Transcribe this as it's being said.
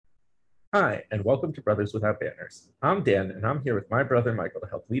Hi, and welcome to Brothers Without Banners. I'm Dan, and I'm here with my brother Michael to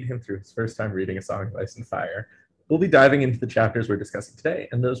help lead him through his first time reading A Song of Ice and Fire. We'll be diving into the chapters we're discussing today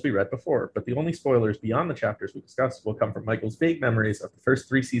and those we read before, but the only spoilers beyond the chapters we discussed will come from Michael's vague memories of the first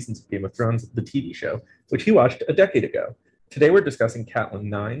 3 seasons of Game of Thrones, the TV show, which he watched a decade ago. Today we're discussing Catelyn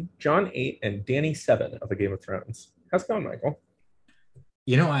 9, Jon 8, and Dany 7 of A Game of Thrones. How's it going, Michael?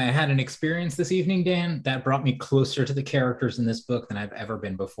 I had an experience this evening, Dan, that brought me closer to the characters in this book than I've ever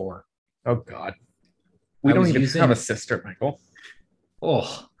been before. Oh, God. We I don't was even using. have a sister, Michael.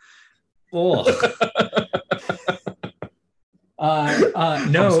 Oh, oh.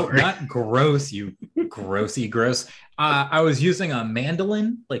 No, not gross, you gross. I was using a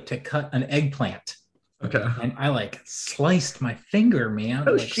mandolin, to cut an eggplant. Okay. And I sliced my finger, man.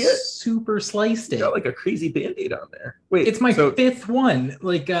 Oh, shit. Super sliced You it. got a crazy Band-Aid on there. Wait, It's my fifth one.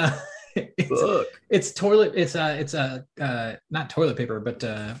 Look. It's toilet. It's not toilet paper, but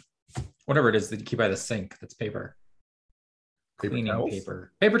whatever it is that you keep by the sink. That's paper. Cleaning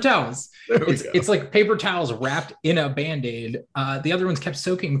paper. Paper towels. It's like paper towels wrapped in a Band-Aid. The other ones kept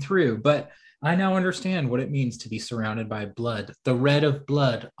soaking through, but I now understand what it means to be surrounded by blood. The red of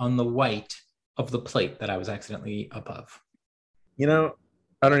blood on the white of the plate that I was accidentally above. I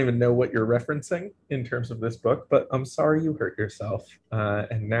don't even know what you're referencing in terms of this book, but I'm sorry you hurt yourself.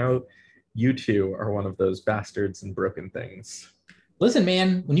 And now you too are one of those bastards and broken things. Listen,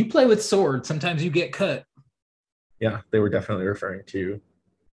 man, when you play with swords, sometimes you get cut. Yeah, they were definitely referring to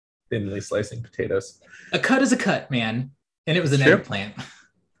thinly slicing potatoes. A cut is a cut, man. And it was an eggplant.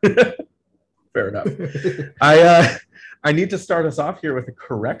 Fair enough. I need to start us off here with a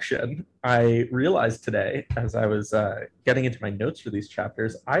correction. I realized today, as I was getting into my notes for these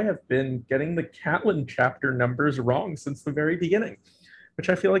chapters, I have been getting the Catelyn chapter numbers wrong since the very beginning,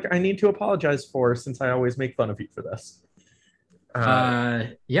 which I feel like I need to apologize for since I always make fun of you for this.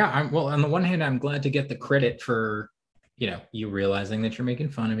 Well, on the one hand, I'm glad to get the credit for, you realizing that you're making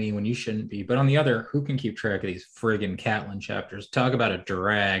fun of me when you shouldn't be. But on the other, who can keep track of these friggin' Catelyn chapters? Talk about a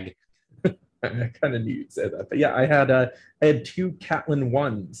drag. I kind of knew you'd say that, but yeah, I had 2 Catelyn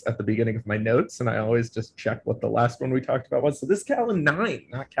 1s at the beginning of my notes, and I always just check what the last one we talked about was. So this is Catelyn 9,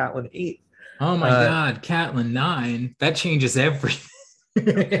 not Catelyn 8. Oh my God, Catelyn 9! That changes everything.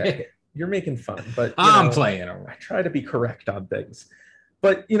 Okay. You're making fun, but I'm playing. I try to be correct on things.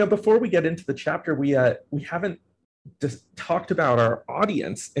 But before we get into the chapter, we haven't just talked about our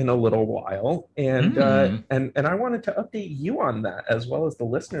audience in a little while, and I wanted to update you on that as well as the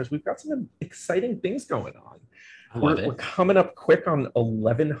listeners. We've got some exciting things going on. We're coming up quick on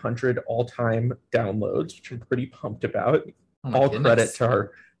 1,100 all-time downloads, which I'm pretty pumped about. All credit to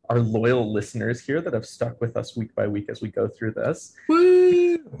our loyal listeners here that have stuck with us week by week as we go through this.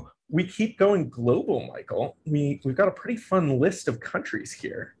 Woo! We keep going global, Michael. We've got a pretty fun list of countries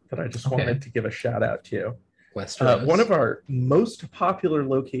here that I just wanted to give a shout out to. One of our most popular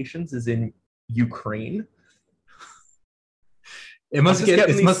locations is in Ukraine. It must be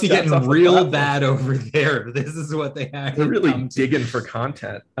getting real bad over there. This is what they have. They're really digging for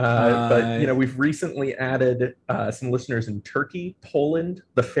content. But we've recently added some listeners in Turkey, Poland,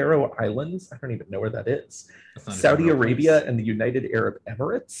 the Faroe Islands. I don't even know where that is. Saudi Arabia and the United Arab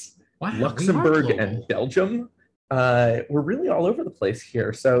Emirates. Wow, Luxembourg and Belgium. We're really all over the place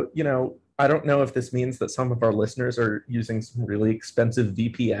here. So, I don't know if this means that some of our listeners are using some really expensive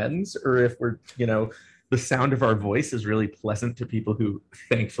VPNs, or if we're, the sound of our voice is really pleasant to people who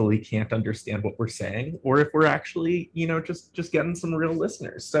thankfully can't understand what we're saying, or if we're actually, just getting some real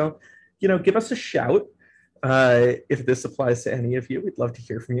listeners. So, give us a shout. If this applies to any of you, we'd love to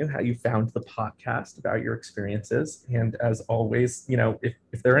hear from you, how you found the podcast, about your experiences. And as always,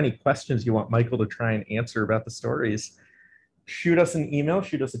 if there are any questions you want Michael to try and answer about the stories, shoot us an email,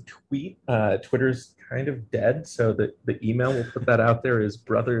 shoot us a tweet. Twitter's kind of dead, so the email, we'll put that out there, is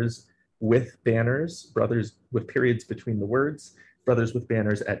brothers with banners, brothers with periods between the words,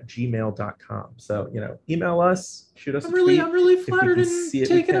 brotherswithbanners@gmail.com. So, email us, shoot us a tweet. I'm really flattered and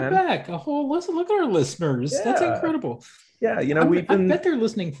taken aback. A whole listen, look at our listeners. Yeah. That's incredible. Yeah, I bet they're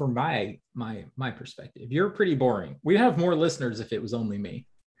listening from my perspective. You're pretty boring. We'd have more listeners if it was only me.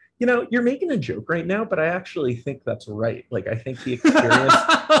 You're making a joke right now, but I actually think that's right. I think the experience,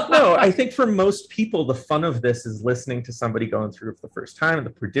 no, I think for most people, the fun of this is listening to somebody going through it for the first time, and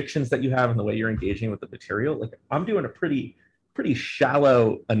the predictions that you have and the way you're engaging with the material. I'm doing a pretty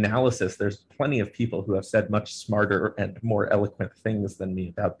shallow analysis. There's plenty of people who have said much smarter and more eloquent things than me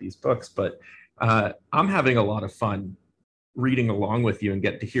about these books, but I'm having a lot of fun reading along with you and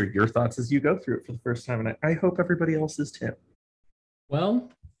getting to hear your thoughts as you go through it for the first time. And I hope everybody else is too.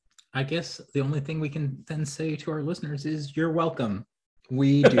 Well, I guess the only thing we can then say to our listeners is you're welcome.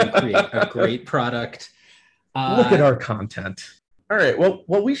 We do create a great product. Look at our content. All right. Well,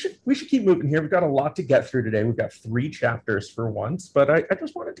 we should keep moving here. We've got a lot to get through today. We've got 3 chapters for once, but I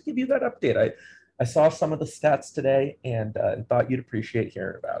just wanted to give you that update. I saw some of the stats today and thought you'd appreciate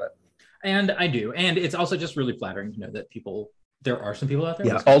hearing about it. And I do. And it's also just really flattering to know that there are some people out there.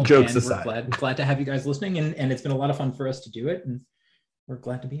 Yeah, all jokes aside. We're glad to have you guys listening. And it's been a lot of fun for us to do it. And we're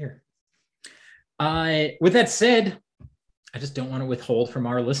glad to be here. With that said, I just don't want to withhold from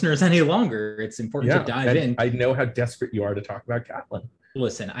our listeners any longer. It's important to dive in. I know how desperate you are to talk about Catelyn.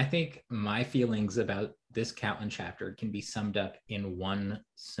 Listen, I think my feelings about this Catelyn chapter can be summed up in one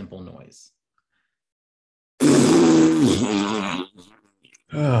simple noise.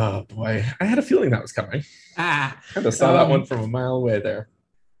 Oh boy, I had a feeling that was coming. Kind of saw that one from a mile away there.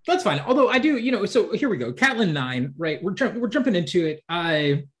 That's fine. Although I do, so here we go. Catelyn 9, right? We're jumping into it.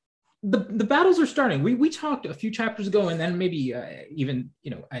 The battles are starting. We talked a few chapters ago, and then maybe even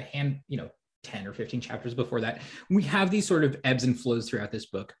a hand 10 or 15 chapters before that. We have these sort of ebbs and flows throughout this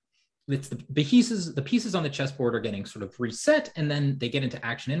book. It's the pieces on the chessboard are getting sort of reset, and then they get into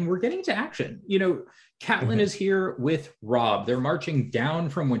action, and we're getting to action. Catelyn is here with Robb. They're marching down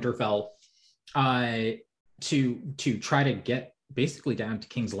from Winterfell to try to get basically down to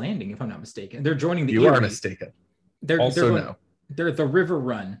King's Landing, if I'm not mistaken. They're joining the You are mistaken. They're at the River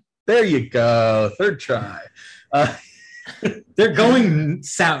Run. There you go. Third try. They're going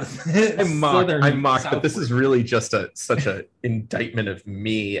south. I mock, but this is really just such an indictment of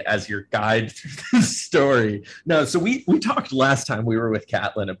me as your guide through this story. No, so we talked last time we were with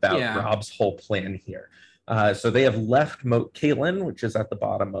Catelyn about Robb's whole plan here. So they have left Moat Cailin, which is at the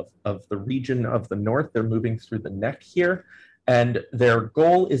bottom of the region of the north. They're moving through the neck here. And their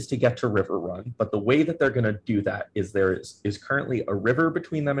goal is to get to River Run. But the way that they're going to do that is there is currently a river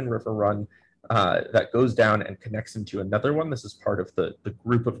between them and River Run that goes down and connects into another one. This is part of the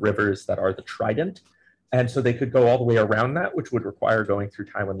group of rivers that are the Trident. And so they could go all the way around that, which would require going through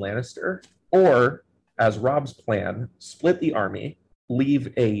Tywin Lannister. Or, as Robb's plan, split the army,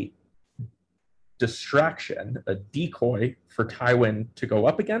 leave a distraction, a decoy for Tywin to go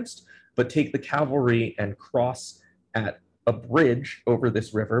up against, but take the cavalry and cross at a bridge over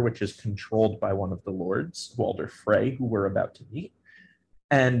this river, which is controlled by one of the lords, Walder Frey, who we're about to meet,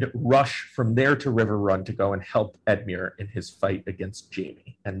 and rush from there to River Run to go and help Edmure in his fight against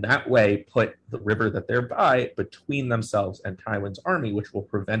Jaime. And that way put the river that they're by between themselves and Tywin's army, which will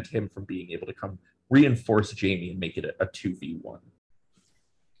prevent him from being able to come reinforce Jaime and make it a 2v1.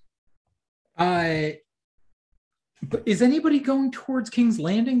 But is anybody going towards King's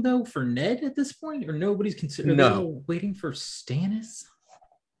Landing, though, for Ned at this point? Or nobody's considering waiting for Stannis?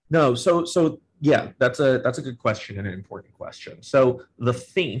 No, so yeah, that's a good question and an important question. So the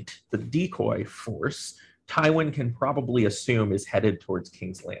feint, the decoy force, Tywin can probably assume is headed towards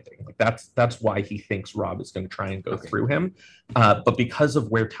King's Landing. Like that's why he thinks Robb is going to try and go through him. But because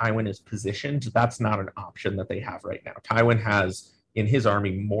of where Tywin is positioned, that's not an option that they have right now. Tywin has in his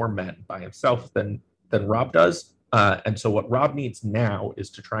army more men by himself than Robb does. And so what Robb needs now is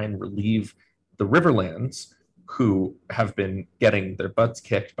to try and relieve the Riverlands, who have been getting their butts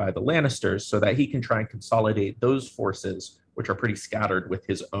kicked by the Lannisters, so that he can try and consolidate those forces, which are pretty scattered, with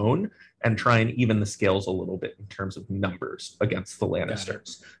his own, and try and even the scales a little bit in terms of numbers against the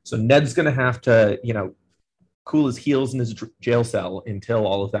Lannisters. So Ned's going to have to, cool his heels in his jail cell until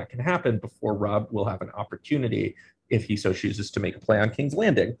all of that can happen before Robb will have an opportunity, if he so chooses, to make a play on King's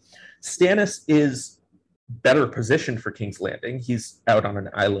Landing. Stannis is better positioned for King's Landing. He's out on an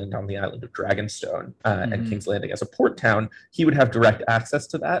island, on the island of Dragonstone, and King's Landing as a port town. He would have direct access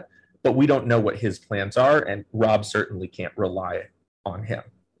to that, but we don't know what his plans are, and Robb certainly can't rely on him.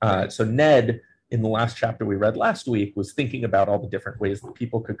 So Ned, in the last chapter we read last week, was thinking about all the different ways that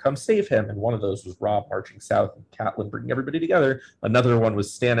people could come save him, and one of those was Robb marching south and Catelyn bringing everybody together. Another one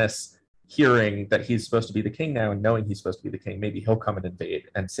was Stannis hearing that he's supposed to be the king now and knowing he's supposed to be the king. Maybe he'll come and invade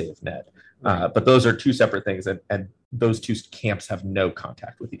and save Ned. But those are two separate things, and those two camps have no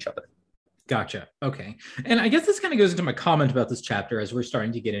contact with each other. Gotcha. Okay. And I guess this kind of goes into my comment about this chapter as we're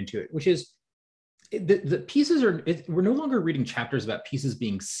starting to get into it, which is the pieces we're no longer reading chapters about pieces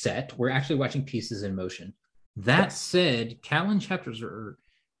being set. We're actually watching pieces in motion. That said, Catelyn chapters are,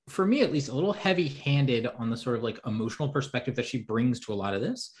 for me at least, a little heavy-handed on the sort of like emotional perspective that she brings to a lot of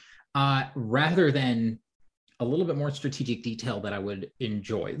this. Rather than a little bit more strategic detail that I would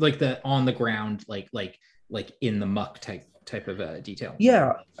enjoy, like the on the ground, like in the muck type of detail.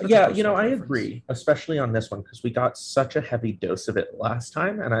 Yeah, I agree, especially on this one, because we got such a heavy dose of it last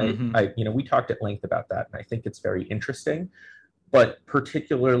time, and I we talked at length about that, and I think it's very interesting. But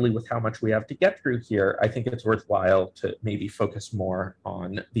particularly with how much we have to get through here, I think it's worthwhile to maybe focus more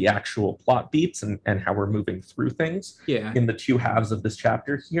on the actual plot beats and how we're moving through things in the two halves of this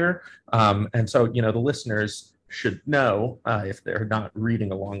chapter here. And so, the listeners should know, if they're not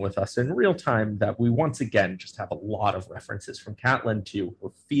reading along with us in real time, that we once again just have a lot of references from Catelyn to her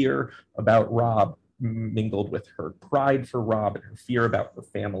fear about Robb, mingled with her pride for Robb and her fear about her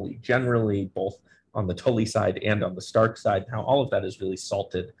family generally, both on the Tully side and on the Stark side. Now, all of that is really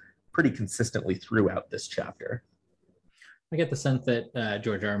salted pretty consistently throughout this chapter. I get the sense that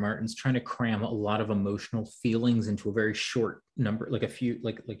George R. R. Martin's trying to cram a lot of emotional feelings into a very short number, like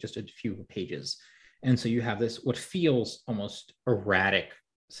just a few pages. And so you have this, what feels almost erratic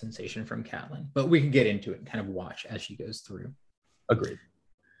sensation from Catelyn, but we can get into it and kind of watch as she goes through. Agreed.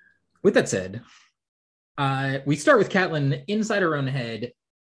 With that said, we start with Catelyn inside her own head,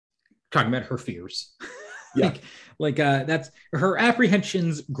 talking about her fears. Yeah. That's her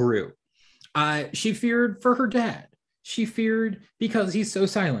apprehensions grew. She feared for her dad. She feared because he's so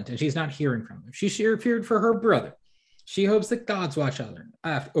silent and she's not hearing from him. She feared for her brother. She hopes that gods watch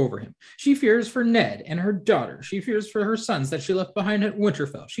over him. She fears for Ned and her daughter. She fears for her sons that she left behind at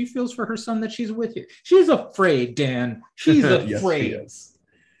Winterfell. She feels for her son that she's with you. She's afraid, Dan. She's afraid. Yes, she is.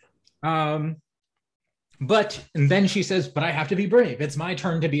 But and then she says, but I have to be brave. It's my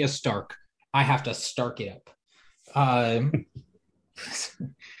turn to be a Stark. I have to Stark it up.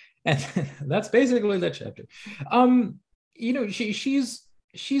 And that's basically that chapter.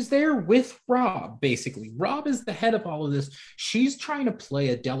 She's there with Robb, basically. Robb is the head of all of this. She's trying to play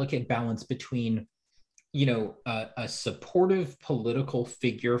a delicate balance between, a supportive political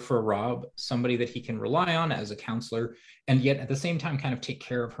figure for Robb, somebody that he can rely on as a counselor, and yet at the same time kind of take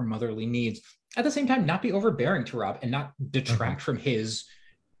care of her motherly needs. At the same time, not be overbearing to Robb and not detract from his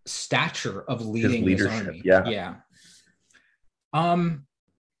stature of leading his army. Yeah. Go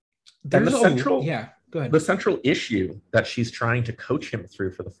ahead. The central issue that she's trying to coach him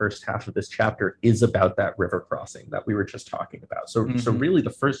through for the first half of this chapter is about that river crossing that we were just talking about. So really the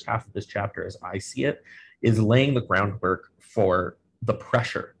first half of this chapter, as I see it, is laying the groundwork for the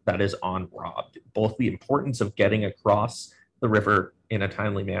pressure that is on Robb, both the importance of getting across the river in a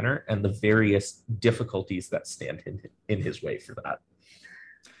timely manner and the various difficulties that stand in his way for that.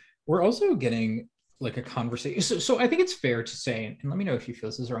 We're also getting like a conversation. So I think it's fair to say, and let me know if you feel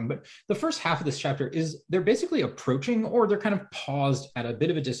this is wrong, but the first half of this chapter is they're basically approaching, or they're kind of paused at a bit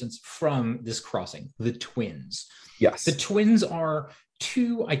of a distance from this crossing, the twins. Yes. The twins are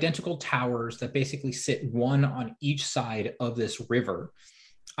two identical towers that basically sit one on each side of this river.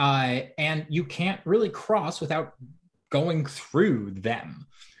 And you can't really cross without going through them.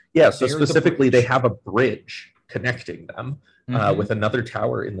 Yeah, so specifically they have a bridge connecting them with another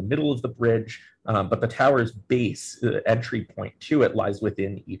tower in the middle of the bridge, but the tower's base, the entry point to it, lies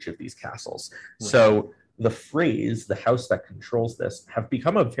within each of these castles. Right. So the Freys, the house that controls this, have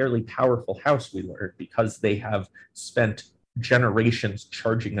become a fairly powerful house, we learned, because they have spent generations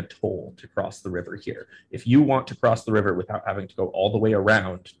charging a toll to cross the river here. If you want to cross the river without having to go all the way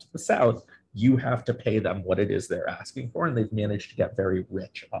around to the south, you have to pay them what it is they're asking for, and they've managed to get very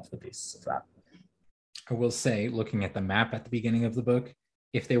rich off the basis of that. I will say, looking at the map at the beginning of the book,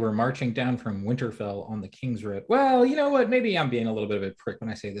 if they were marching down from Winterfell on the King's Road, well, you know what? Maybe I'm being a little bit of a prick when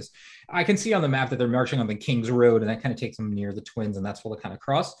I say this. I can see on the map that they're marching on the King's Road, and that kind of takes them near the twins, and that's where they kind of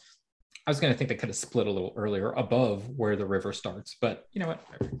cross. I was going to think they could have split a little earlier above where the river starts, but you know what?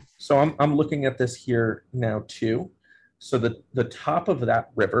 So I'm looking at this here now too. So the top of that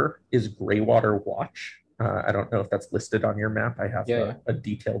river is Greywater Watch. I don't know if that's listed on your map. I have a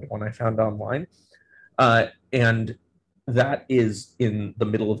detailed one I found online. And that is in the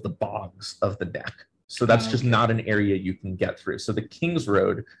middle of the bogs of the neck. So that's just not an area you can get through. So the King's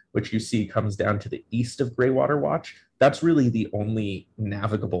Road, which you see comes down to the east of Greywater Watch, that's really the only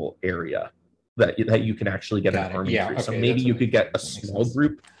navigable area that you can actually get an army through. So maybe you could get a small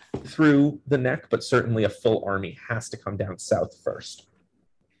group through the neck, but certainly a full army has to come down south first.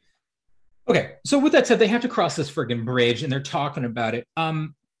 Okay, so with that said, they have to cross this friggin' bridge, and they're talking about it.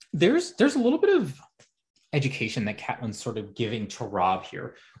 There's a little bit of education that Catelyn's sort of giving to Robb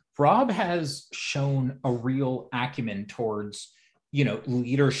here. Robb has shown a real acumen towards,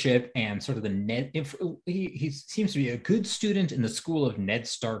 leadership and sort of the Ned. He seems to be a good student in the school of Ned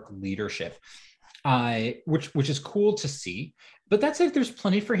Stark leadership, which is cool to see. But that said, there's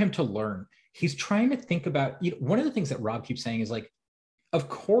plenty for him to learn. He's trying to think about, one of the things that Robb keeps saying is like, of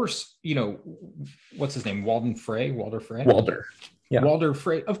course, what's his name? Walder Frey. Yeah. Walder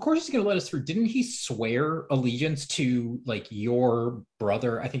Frey. Of course he's going to let us through. Didn't he swear allegiance to like your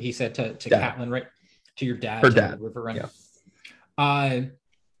brother? I think he said to Catelyn, right? To your dad. Her dad. River Run.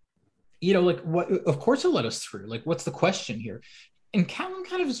 Like what? Of course, he'll let us through. Like, what's the question here? And Catelyn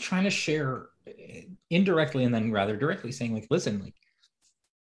kind of is trying to share indirectly and then rather directly, saying, like, listen, like,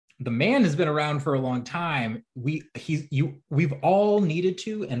 the man has been around for a long time. We've all needed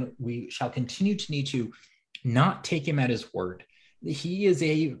to, and we shall continue to need to, not take him at his word. He is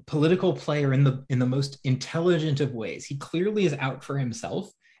a political player in the most intelligent of ways. He clearly is out for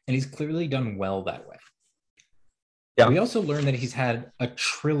himself, and he's clearly done well that way. Yeah. We also learned that he's had 1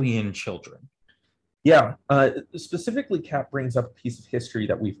 trillion children. Yeah. Specifically, Kat brings up a piece of history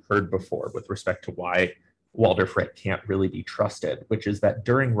that we've heard before with respect to why Walder Frey can't really be trusted, which is that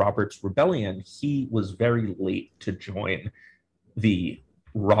during Robert's rebellion, he was very late to join the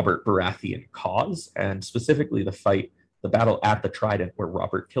Robert Baratheon cause, and specifically the battle at the Trident where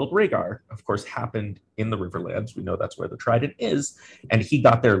Robert killed Rhaegar, of course, happened in the Riverlands. We know that's where the Trident is, and he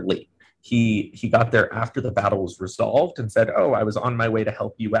got there late. He got there after the battle was resolved and said, "Oh, I was on my way to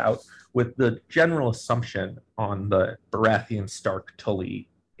help you out," with the general assumption on the Baratheon, Stark, Tully,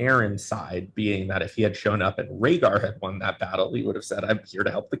 Aaron side being that if he had shown up and Rhaegar had won that battle, he would have said, "I'm here to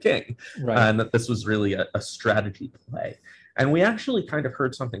help the king." Right. And that this was really a strategy play. And we actually kind of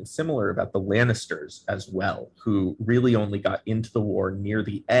heard something similar about the Lannisters as well, who really only got into the war near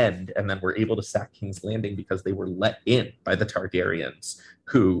the end and then were able to sack King's Landing because they were let in by the Targaryens,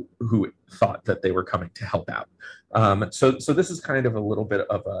 who thought that they were coming to help out. So this is kind of a little bit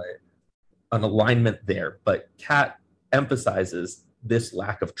of an alignment there, but Kat emphasizes this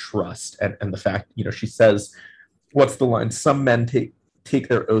lack of trust and the fact, she says, what's the line? Some men take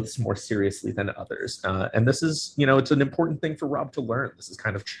their oaths more seriously than others. And this is, it's an important thing for Robb to learn. This is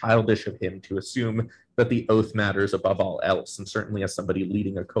kind of childish of him to assume that the oath matters above all else. And certainly as somebody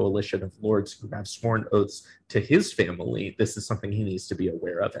leading a coalition of lords who have sworn oaths to his family, this is something he needs to be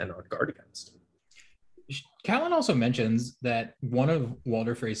aware of and on guard against. Catelyn also mentions that one of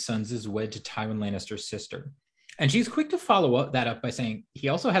Walder Frey's sons is wed to Tywin Lannister's sister. And she's quick to follow that up by saying he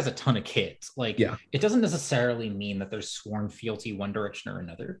also has a ton of kids. Like, yeah. It doesn't necessarily mean that there's sworn fealty one direction or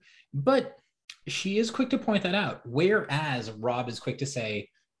another, but she is quick to point that out. Whereas Robb is quick to say,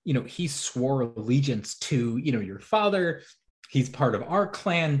 he swore allegiance to, your father. He's part of our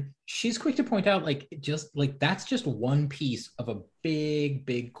clan. She's quick to point out, that's just one piece of a big,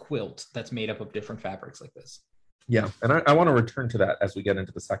 big quilt that's made up of different fabrics like this. Yeah. And I want to return to that as we get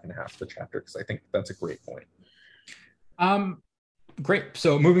into the second half of the chapter, because I think that's a great point. Great.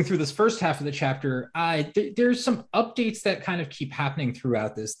 So moving through this first half of the chapter, there's some updates that kind of keep happening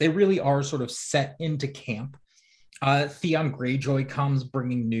throughout this. They really are sort of set into camp. Theon Greyjoy comes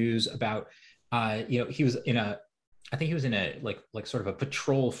bringing news about, he was in a sort of a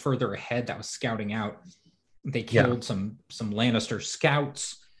patrol further ahead that was scouting out. They killed some Lannister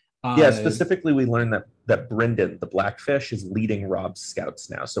scouts. Specifically, we learned that Brynden, the Blackfish, is leading Robb's scouts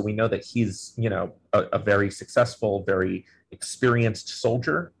now. So we know that he's, a very successful, very experienced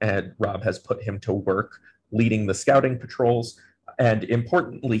soldier, and Robb has put him to work leading the scouting patrols. And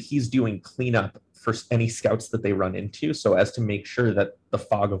importantly, he's doing cleanup for any scouts that they run into, so as to make sure that the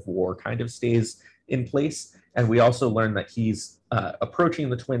fog of war kind of stays in place. And we also learn that he's approaching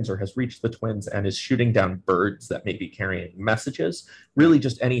the twins, or has reached the twins, and is shooting down birds that may be carrying messages. Really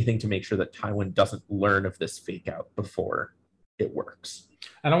just anything to make sure that Tywin doesn't learn of this fake out before it works.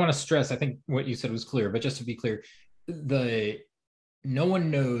 I don't want to stress, I think what you said was clear, but just to be clear, no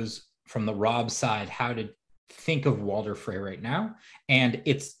one knows from the Robb side how to think of Walder Frey right now. And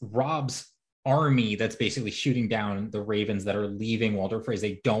it's Robb's army that's basically shooting down the ravens that are leaving Walder Frey.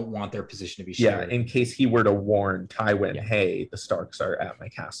 They don't want their position to be shared. Yeah, in case he were to warn Tywin, hey, the Starks are at my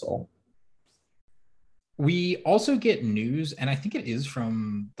castle. We also get news, and I think it is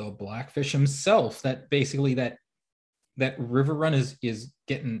from the Blackfish himself, that basically that Riverrun is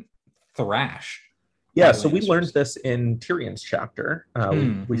getting thrashed. Yeah, so we learned this in Tyrion's chapter.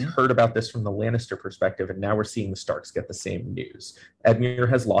 We heard about this from the Lannister perspective, and now we're seeing the Starks get the same news. Edmure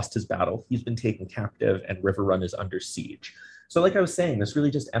has lost his battle. He's been taken captive, and Riverrun is under siege. So like I was saying, this really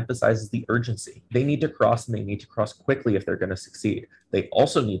just emphasizes the urgency. They need to cross, and they need to cross quickly if they're going to succeed. They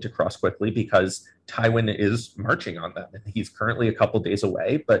also need to cross quickly because Tywin is marching on them. And he's currently a couple days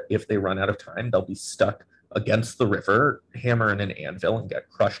away, but if they run out of time, they'll be stuck against the river, hammer and an anvil, and get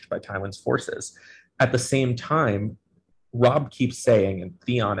crushed by Tywin's forces. At the same time, Robb keeps saying, and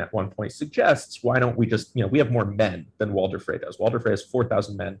Theon at one point suggests, why don't we just, we have more men than Walder Frey does. Walder Frey has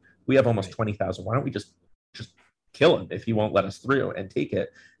 4,000 men. We have almost 20,000. Why don't we just kill him if he won't let us through and take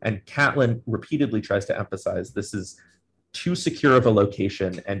it? And Catelyn repeatedly tries to emphasize this is too secure of a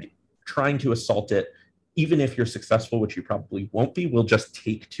location, and trying to assault it, even if you're successful, which you probably won't be, will just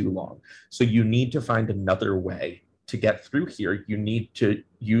take too long. So you need to find another way to get through here, you need to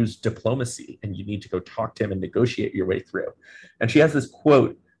use diplomacy and you need to go talk to him and negotiate your way through. And she has this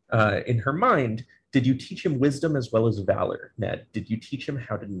quote in her mind: did you teach him wisdom as well as valor, Ned? Did you teach him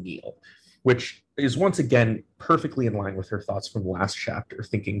how to kneel? Which is once again perfectly in line with her thoughts from last chapter,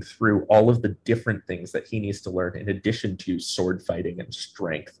 thinking through all of the different things that he needs to learn in addition to sword fighting and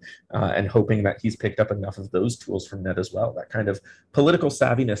strength, and hoping that he's picked up enough of those tools from Ned as well. That kind of political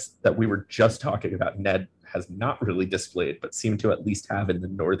savviness that we were just talking about, Ned has not really displayed, but seemed to at least have in the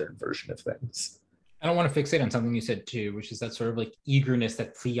northern version of things. I don't want to fixate on something you said too, which is that sort of like eagerness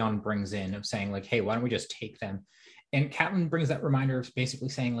that Theon brings in of saying like, hey, why don't we just take them? And Catelyn brings that reminder of basically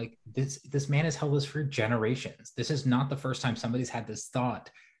saying like, this man has held us for generations. This is not the first time somebody's had this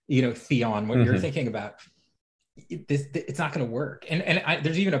thought, Theon, what you're thinking about, it's not going to work. And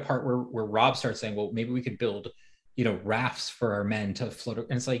there's even a part where Robb starts saying, well, maybe we could build, rafts for our men to float.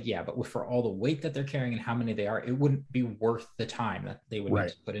 And it's like, yeah, but for all the weight that they're carrying and how many they are, it wouldn't be worth the time that they would need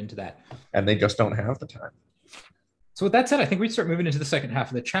to put into that. And they just don't have the time. So with that said, I think we start moving into the second half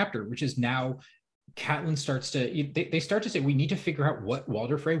of the chapter, which is now Catelyn starts to, they start to say, we need to figure out what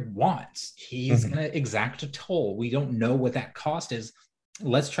Walder Frey wants. He's going to exact a toll. We don't know what that cost is.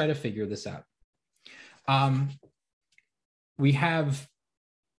 Let's try to figure this out.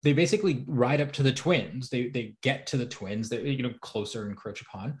 They basically ride up to the twins. They get to the twins, they closer encroach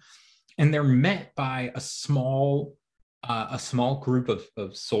upon, and they're met by a small group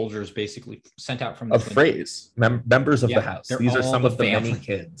of soldiers, basically sent out from the Freys, members of the house. These are some of the many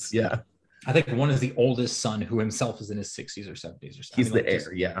kids. Yeah. I think one is the oldest son, who himself is in his 60s or 70s or something. He's the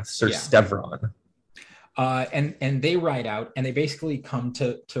heir, Sir Stevron. And they ride out, and they basically come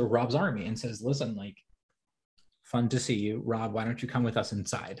to Robb's army and says, listen, like, fun to see you. Robb, why don't you come with us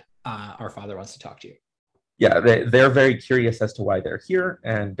inside? Our father wants to talk to you. Yeah, they're very curious as to why they're here,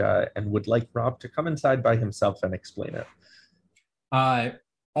 and would like Robb to come inside by himself and explain it.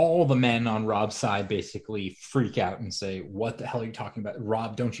 All the men on Robb's side basically freak out and say, what the hell are you talking about?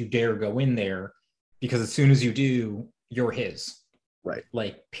 Robb, don't you dare go in there, because as soon as you do, you're his. Right.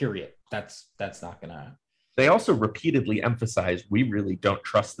 Like, period. That's not gonna... They also repeatedly emphasize, we really don't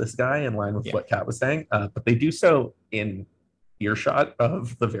trust this guy, in line with what Kat was saying, but they do so in earshot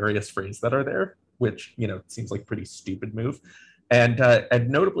of the various Freys that are there, which, seems like a pretty stupid move. And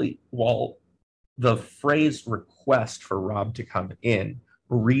notably, while the Frey's request for Robb to come in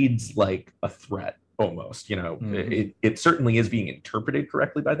reads like a threat, almost, it certainly is being interpreted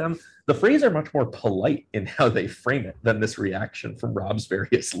correctly by them, the Freys are much more polite in how they frame it than this reaction from Robb's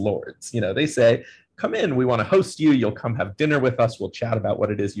various lords. They say, come in, we want to host you, you'll come have dinner with us, we'll chat about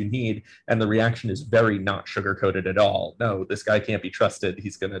what it is you need. And the reaction is very not sugar-coated at all. No, this guy can't be trusted,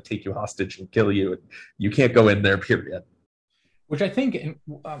 he's going to take you hostage and kill you, and you can't go in there, period. Which I think,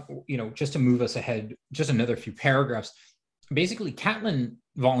 just to move us ahead, just another few paragraphs, basically Catelyn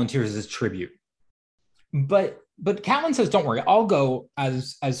volunteers as tribute. But Catelyn says, don't worry, I'll go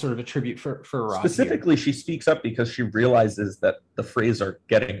as sort of a tribute for Robb. Specifically, she speaks up because she realizes that the Freys are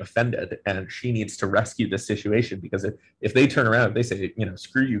getting offended, and she needs to rescue this situation, because if they turn around, if they say,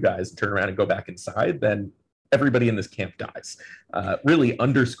 screw you guys, and turn around and go back inside, then everybody in this camp dies. Really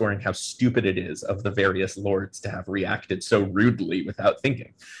underscoring how stupid it is of the various lords to have reacted so rudely without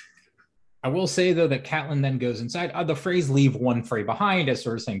thinking. I will say, though, that Catelyn then goes inside. The Freys leave one Frey behind as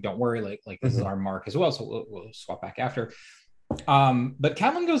sort of saying, don't worry, like this is our mark as well, so we'll swap back after. But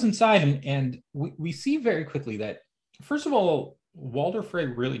Catelyn goes inside, and we see very quickly that, first of all, Walder Frey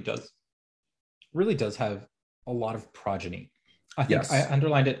really does have a lot of progeny. I think I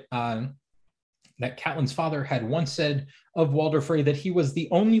underlined it, that Catelyn's father had once said of Walder Frey that he was the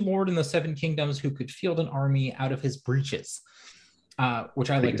only lord in the Seven Kingdoms who could field an army out of his breeches, which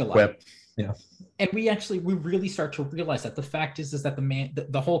I liked a lot. Yeah. And we really start to realize that the fact is that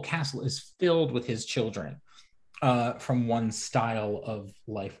the whole castle is filled with his children, from one style of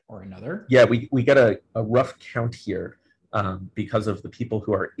life or another. Yeah, we get a rough count here, because of the people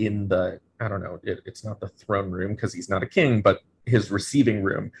who are in the, I don't know, it's not the throne room because he's not a king, but his receiving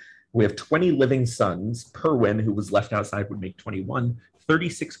room. We have 20 living sons. Perwyn, who was left outside, would make 21.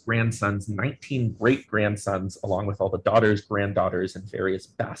 36 grandsons, 19 great-grandsons, along with all the daughters, granddaughters, and various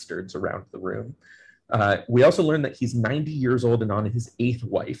bastards around the room. We also learn that he's 90 years old and on his 8th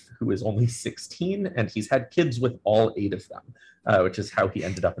wife, who is only 16, and he's had kids with all 8 of them, which is how he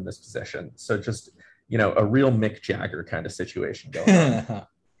ended up in this position. So just, a real Mick Jagger kind of situation going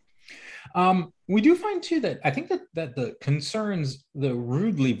on. We do find, too, that I think that the concerns, the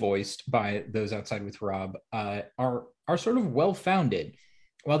rudely voiced by those outside with Robb, are sort of well-founded.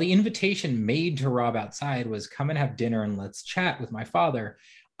 While the invitation made to Robb outside was, come and have dinner and let's chat with my father,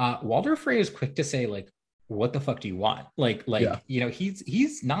 Walder Frey is quick to say, like, what the fuck do you want?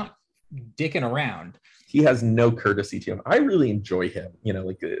 He's not dicking around. He has no courtesy to him. I really enjoy him.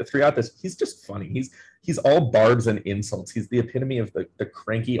 Throughout this, he's just funny. He's all barbs and insults. He's the epitome of the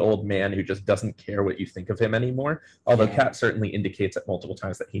cranky old man who just doesn't care what you think of him anymore. Although Kat certainly indicates at multiple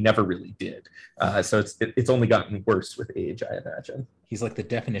times that he never really did. So it's only gotten worse with age, I imagine. He's like the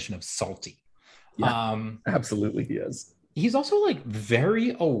definition of salty. Yeah, absolutely he is. He's also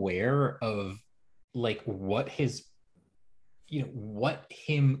very aware of what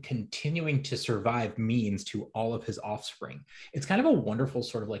him continuing to survive means to all of his offspring. It's kind of a wonderful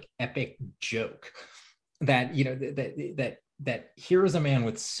sort of epic joke that that here is a man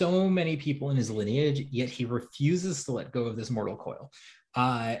with so many people in his lineage, yet he refuses to let go of this mortal coil.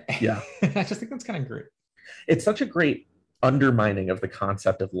 I just think that's kind of great. It's such a great undermining of the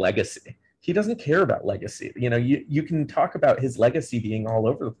concept of legacy. He doesn't care about legacy. You can talk about his legacy being all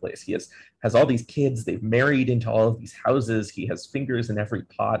over the place. He has all these kids. They've married into all of these houses. He has fingers in every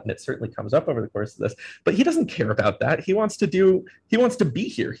pot, and it certainly comes up over the course of this. But he doesn't care about that. He wants to be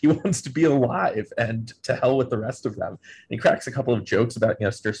here. He wants to be alive, and to hell with the rest of them. And he cracks a couple of jokes about,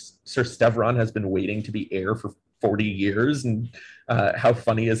 Sir Stevron has been waiting to be heir for 40 years, and how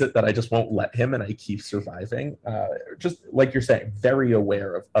funny is it that I just won't let him and I keep surviving. Just like you're saying, very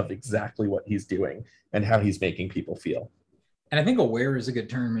aware of exactly what he's doing and how he's making people feel. And I think aware is a good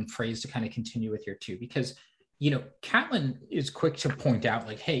term and phrase to kind of continue with here too, because Catelyn is quick to point out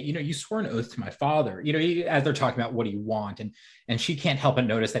hey, you swore an oath to my father, as they're talking about what do you want, and she can't help but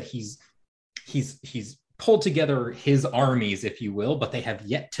notice that he's pulled together his armies, if you will, but they have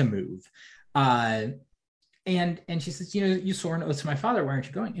yet to move. And she says, you swore an oath to my father. Why aren't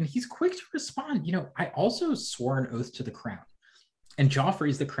you going? And he's quick to respond. I also swore an oath to the crown, and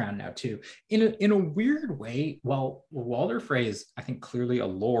Joffrey's the crown now too. In a weird way, while Walder Frey is, I think, clearly a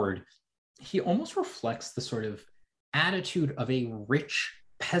lord, he almost reflects the sort of attitude of a rich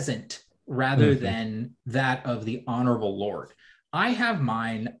peasant rather than that of the honorable lord. I have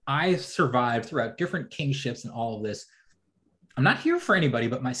mine. I survived throughout different kingships and all of this. I'm not here for anybody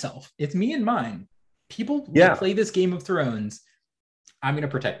but myself. It's me and mine. People play this Game of Thrones. I'm going to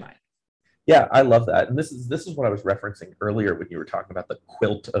protect mine. Yeah, I love that. And this is what I was referencing earlier when you were talking about the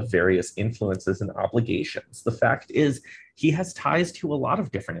quilt of various influences and obligations. The fact is, he has ties to a lot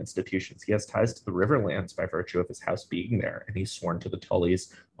of different institutions. He has ties to the Riverlands by virtue of his house being there, and he's sworn to the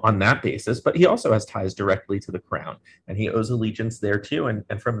Tullys on that basis. But he also has ties directly to the crown, and he owes allegiance there too. And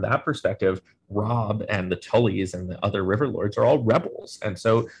from that perspective, Robb and the Tullys and the other river lords are all rebels. And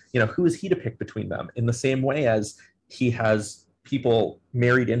so, who is he to pick between them? In the same way as he has people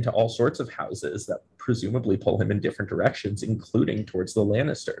married into all sorts of houses that presumably pull him in different directions, including towards the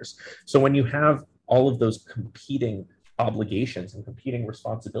Lannisters. So when you have all of those competing obligations and competing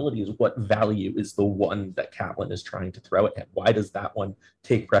responsibilities, what value is the one that Catelyn is trying to throw at him? Why does that one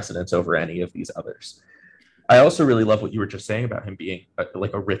take precedence over any of these others? I also really love what you were just saying about him being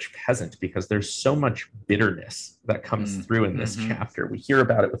a rich peasant, because there's so much bitterness that comes through in this chapter. We hear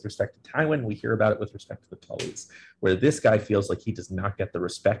about it with respect to Tywin. We hear about it with respect to the Tullys, where this guy feels like he does not get the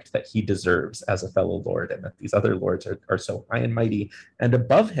respect that he deserves as a fellow lord, and that these other lords are so high and mighty and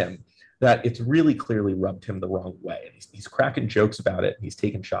above him that it's really clearly rubbed him the wrong way. And he's cracking jokes about it, and he's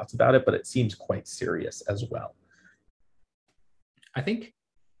taking shots about it, but it seems quite serious as well. I think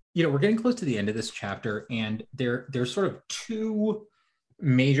we're getting close to the end of this chapter, and there's sort of two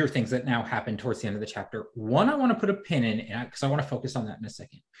major things that now happen towards the end of the chapter. One, I want to put a pin in, because I want to focus on that in a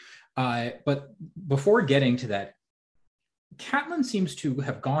second. But before getting to that, Catelyn seems to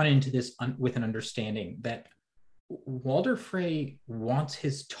have gone into this with an understanding that Walder Frey wants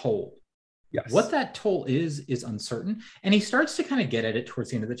his toll. Yes. What that toll is uncertain, and he starts to kind of get at it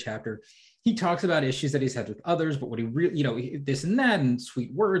towards the end of the chapter. He talks about issues that he's had with others, but what he really, this and that, and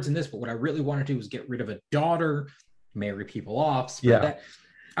sweet words and this, but what I really want to do is get rid of a daughter, marry people off. The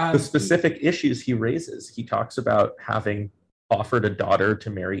specific issues he raises, he talks about having offered a daughter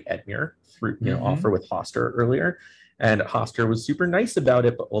to marry Edmure through, offer with Hoster earlier. And Hoster was super nice about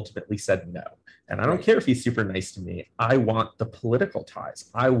it, but ultimately said no. And I don't care if he's super nice to me. I want the political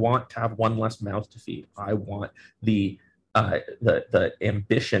ties. I want to have one less mouth to feed. I want the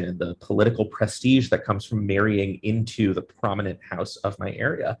ambition and the political prestige that comes from marrying into the prominent house of my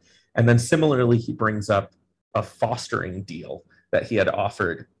area. And then similarly, he brings up a fostering deal that he had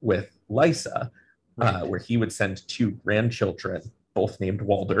offered with Lysa, where he would send 2 grandchildren, both named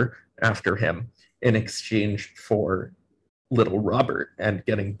Walder, after him in exchange for little Robert, and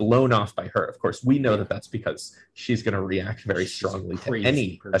getting blown off by her. Of course, we know that that's because she's going to react very strongly to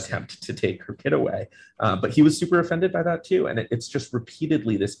any attempt to take her kid away. But he was super offended by that too. And it's just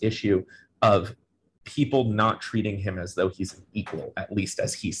repeatedly this issue of people not treating him as though he's an equal, at least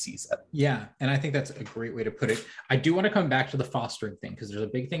as he sees it. Yeah, and I think that's a great way to put it. I do want to come back to the fostering thing, because there's a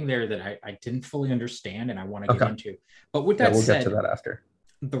big thing there that I didn't fully understand and I want to get into. But with that said, we'll get to that after.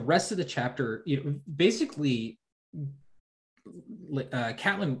 The rest of the chapter, basically,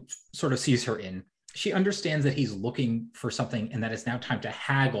 Catelyn sort of sees her in. She understands that he's looking for something and that it's now time to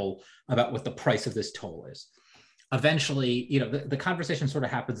haggle about what the price of this toll is. Eventually, the conversation sort of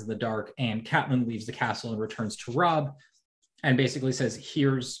happens in the dark, and Catelyn leaves the castle and returns to Robb and basically says,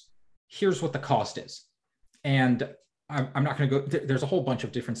 here's what the cost is. And I'm not going to go, there's a whole bunch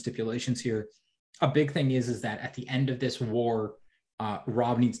of different stipulations here. A big thing is that at the end of this war,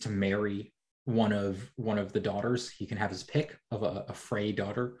 Robb needs to marry one of the daughters. He can have his pick of a Frey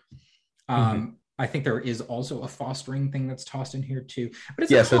daughter. I think there is also a fostering thing that's tossed in here too, but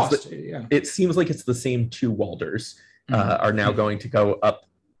it's a cost. It seems like it's the same two Walders are now going to go up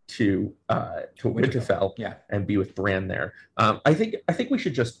to Winterfell and be with Bran there. I think we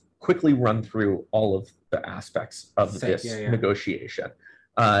should just quickly run through all of the aspects of this negotiation.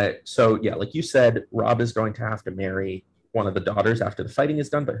 Like you said, Robb is going to have to marry one of the daughters after the fighting is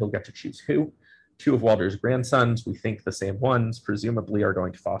done, but he'll get to choose who. Two of Walder's grandsons, we think the same ones, presumably are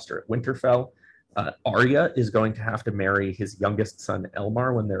going to foster at Winterfell. Arya is going to have to marry his youngest son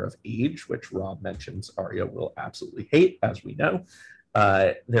Elmar when they're of age, which Robb mentions Arya will absolutely hate, as we know.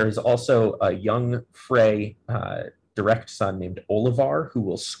 There is also a young Frey direct son named Olivar who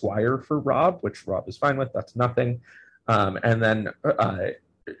will squire for Robb, which Robb is fine with. That's nothing. And then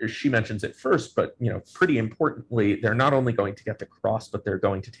she mentions it first, but pretty importantly, they're not only going to get to cross, but they're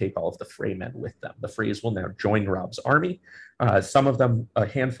going to take all of the Frey men with them. The Freys will now join Robb's army. Some of them, a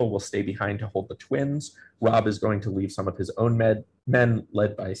handful, will stay behind to hold the twins. Robb is going to leave some of his own men,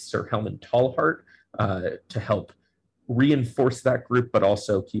 led by Sir Helman Tallheart, to help reinforce that group, but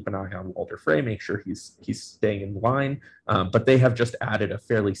also keep an eye on Walder Frey, make sure he's staying in line. But they have just added a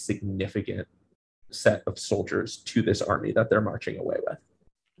fairly significant set of soldiers to this army that they're marching away with.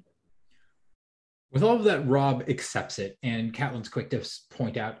 With all of that, Robb accepts it, and Catelyn's quick to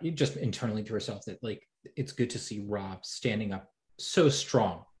point out, just internally to herself, that it's good to see Robb standing up so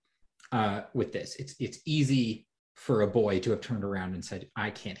strong with this. It's easy for a boy to have turned around and said, I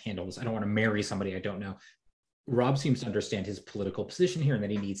can't handle this. I don't want to marry somebody I don't know. Robb seems to understand his political position here and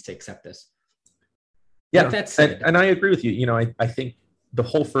that he needs to accept this. Yeah, that said, and I agree with you. I think the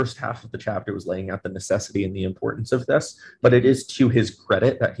whole first half of the chapter was laying out the necessity and the importance of this, but it is to his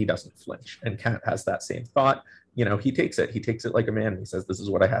credit that he doesn't flinch. And Cat has that same thought. He takes it like a man. He says, this is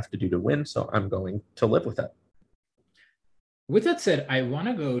what I have to do to win, so I'm going to live with it. With that said, I want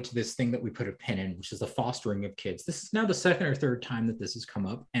to go to this thing that we put a pin in, which is the fostering of kids. This is now the second or third time that this has come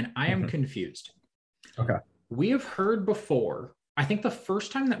up, and I am confused. Okay. We have heard before, I think the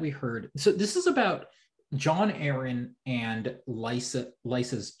first time that we heard, so this is about Jon Arryn and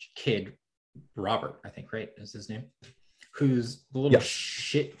Lysa's kid, Robert, I think, right, is his name, who's the little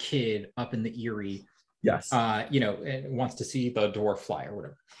shit kid up in the Eyrie. Yes. And wants to see the dwarf fly or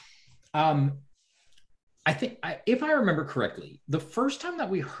whatever. I think, if I remember correctly, the first time that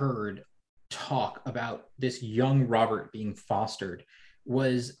we heard talk about this young Robert being fostered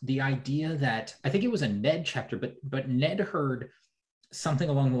was the idea that, I think it was a Ned chapter, but Ned heard something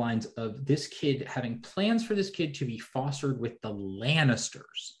along the lines of this kid having plans for this kid to be fostered with the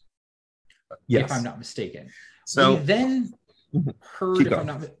Lannisters. Yes. If I'm not mistaken. So we then heard,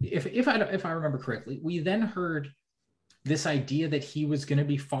 if I remember correctly, we then heard this idea that he was going to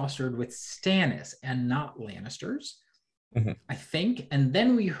be fostered with Stannis and not Lannisters, I think. And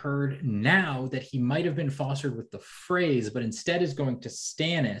then we heard now that he might have been fostered with the Freys, but instead is going to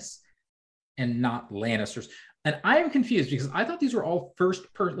Stannis and not Lannisters. And I am confused because I thought these were all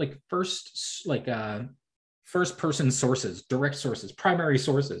first person sources, direct sources, primary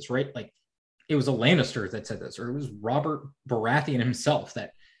sources, right? Like it was a Lannister that said this, or it was Robert Baratheon himself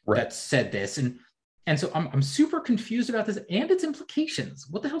that said this. And so I'm super confused about this and its implications.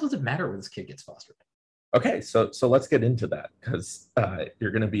 What the hell does it matter where this kid gets fostered? Okay, so let's get into that, because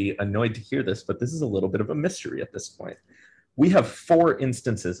you're going to be annoyed to hear this, but this is a little bit of a mystery at this point. We have 4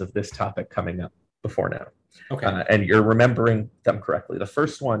 instances of this topic coming up before now. Okay. And you're remembering them correctly. The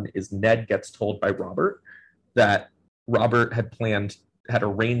first one is Ned gets told by Robert that Robert had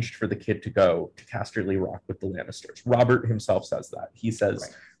arranged for the kid to go to Casterly Rock with the Lannisters. Robert himself says that. He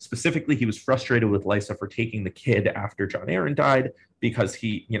says specifically he was frustrated with Lysa for taking the kid after Jon Arryn died, because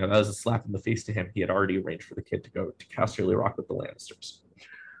that was a slap in the face to him. He had already arranged for the kid to go to Casterly Rock with the Lannisters.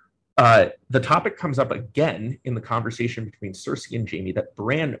 The topic comes up again in the conversation between Cersei and Jaime that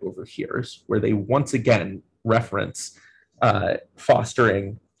Bran overhears, where they once again reference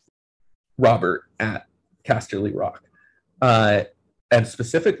fostering Robert at Casterly Rock, and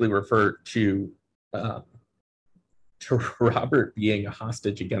specifically refer to Robert being a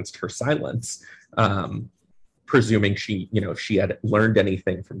hostage against her silence, presuming she had learned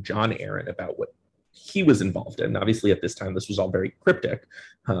anything from Jon Arryn about what he was involved in. Obviously, at this time, this was all very cryptic,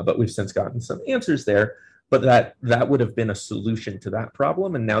 but we've since gotten some answers there. But that would have been a solution to that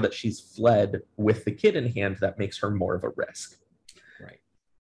problem. And now that she's fled with the kid in hand, that makes her more of a risk. Right.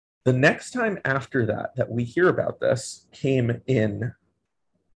 The next time after that we hear about this came in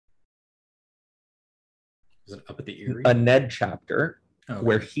Up at the Eyrie? A Ned chapter,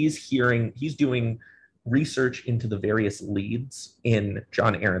 where he's doing research into the various leads in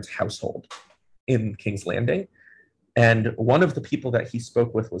Jon Arryn's household in King's Landing. And one of the people that he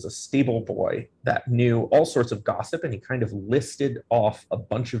spoke with was a stable boy that knew all sorts of gossip, and he kind of listed off a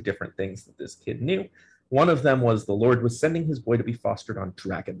bunch of different things that this kid knew. One of them was the Lord was sending his boy to be fostered on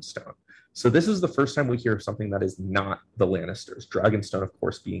Dragonstone. So this is the first time we hear of something that is not the Lannisters. Dragonstone, of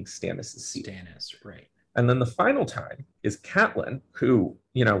course, being Stannis' seat. Stannis, right. And then the final time is Catelyn, who,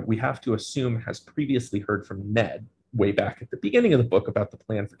 we have to assume has previously heard from Ned way back at the beginning of the book about the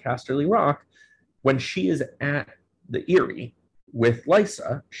plan for Casterly Rock. When she is at the Eyrie with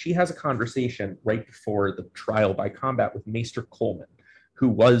Lysa, she has a conversation right before the trial by combat with Maester Coleman, who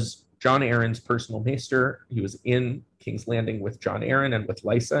was Jon Arryn's personal maester. He was in King's Landing with Jon Arryn and with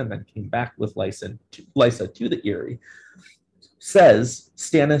Lysa, and then came back with Lysa to the Eyrie. Says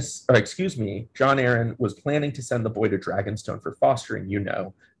Jon Arryn was planning to send the boy to Dragonstone for fostering,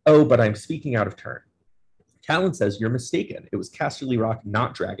 Oh, but I'm speaking out of turn. Catelyn says, you're mistaken. It was Casterly Rock,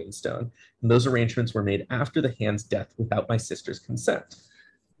 not Dragonstone, and those arrangements were made after the Hand's death without my sister's consent.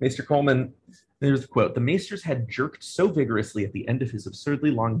 Maester Coleman, there's the quote, the Maester's head jerked so vigorously at the end of his absurdly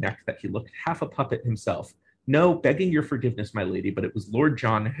long neck that he looked half a puppet himself. No, begging your forgiveness, my lady, but it was Lord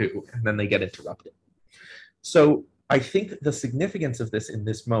John who, and then they get interrupted. So I think the significance of this in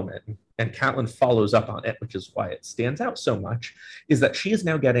this moment, and Catelyn follows up on it, which is why it stands out so much, is that she is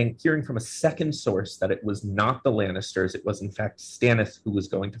now hearing from a second source that it was not the Lannisters. It was, in fact, Stannis who was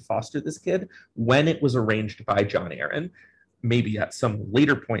going to foster this kid when it was arranged by Jon Arryn. Maybe at some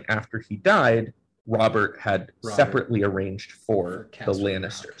later point after he died, Robert had separately arranged for the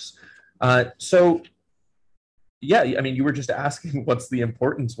Lannisters. Yeah, I mean, you were just asking what's the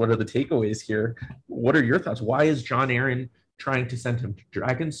importance, what are the takeaways here? What are your thoughts? Why is Jon Arryn trying to send him to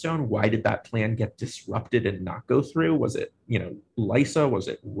Dragonstone? Why did that plan get disrupted and not go through? Was it, Lysa? Was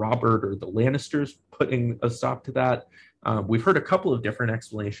it Robert or the Lannisters putting a stop to that? We've heard a couple of different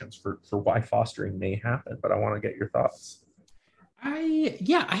explanations for why fostering may happen, but I want to get your thoughts. I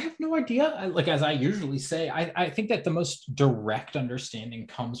have no idea. Like, as I usually say, I think that the most direct understanding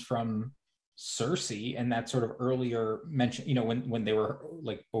comes from Cersei and that sort of earlier mention, when they were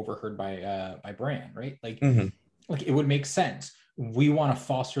like overheard by Bran, right? Like, like it would make sense. We want to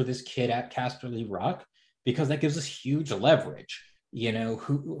foster this kid at Casterly Rock because that gives us huge leverage,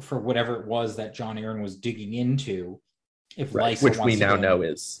 who for whatever it was that Jon Arryn was digging into. If Lysa which we now know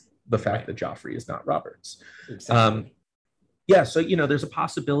is the fact that Joffrey is not Robert's. Exactly. So there's a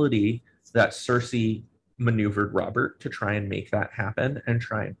possibility that Cersei maneuvered Robert to try and make that happen and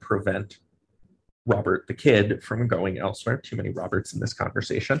try and prevent Robert the kid from going elsewhere. Too many Roberts in this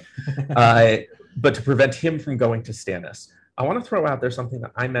conversation. But to prevent him from going to Stannis. I want to throw out there something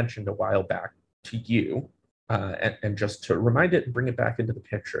that I mentioned a while back to you, and just to remind it and bring it back into the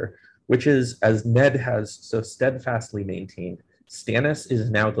picture, which is, as Ned has so steadfastly maintained, Stannis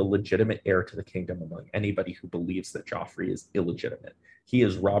is now the legitimate heir to the kingdom among anybody who believes that Joffrey is illegitimate. He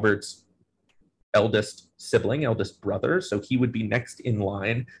is Robert's eldest sibling, eldest brother, so he would be next in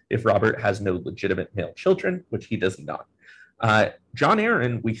line if Robert has no legitimate male children, which he does not. Jon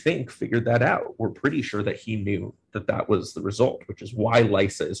Arryn, we think, figured that out. We're pretty sure that he knew that that was the result, which is why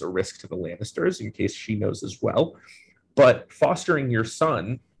Lysa is a risk to the Lannisters, in case she knows as well. But fostering your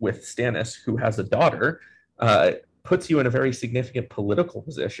son with Stannis, who has a daughter, puts you in a very significant political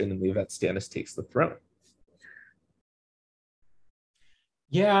position in the event Stannis takes the throne.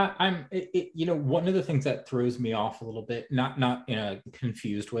 Yeah, one of the things that throws me off a little bit, not in a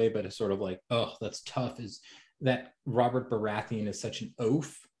confused way, but a sort of like, oh, that's tough, is that Robert Baratheon is such an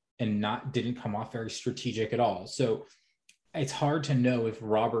oaf and didn't come off very strategic at all. So it's hard to know if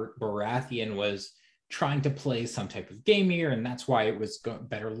Robert Baratheon was trying to play some type of game here, and that's why it was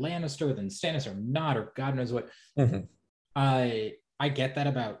better Lannister than Stannis or not, or God knows what. I get that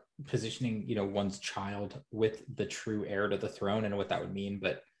about positioning, one's child with the true heir to the throne and what that would mean,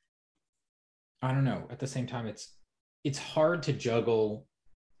 but I don't know. At the same time, it's hard to juggle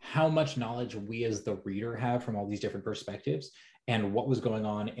how much knowledge we as the reader have from all these different perspectives and what was going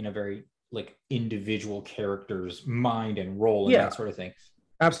on in a very like individual character's mind and role and that sort of thing.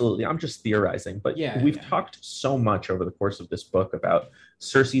 Absolutely. I'm just theorizing, but we've talked so much over the course of this book about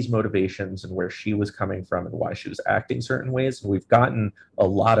Cersei's motivations and where she was coming from and why she was acting certain ways. And we've gotten a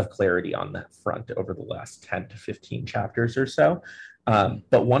lot of clarity on that front over the last 10 to 15 chapters or so.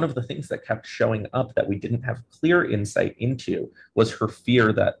 But one of the things that kept showing up that we didn't have clear insight into was her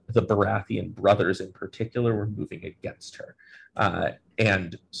fear that the Baratheon brothers in particular were moving against her.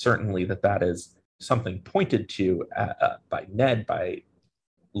 And certainly that is something pointed to by Ned, by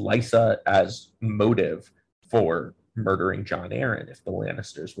Lysa as motive for murdering Jon Arryn if the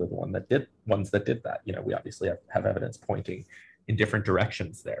Lannisters were the ones that did that. We obviously have evidence pointing in different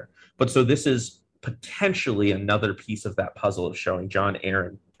directions there. But so this is potentially another piece of that puzzle of showing Jon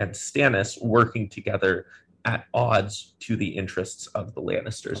Arryn and Stannis working together at odds to the interests of the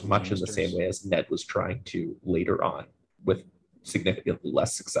Lannisters, much in the same way as Ned was trying to later on with significantly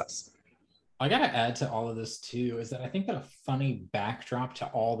less success. I got to add to all of this too, is that I think that a funny backdrop to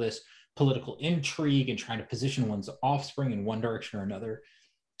all this political intrigue and trying to position one's offspring in one direction or another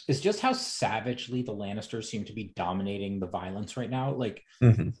is just how savagely the Lannisters seem to be dominating the violence right now. We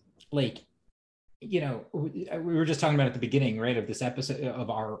were just talking about at the beginning, right, of this episode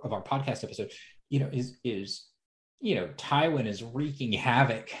of our podcast episode, Tywin is wreaking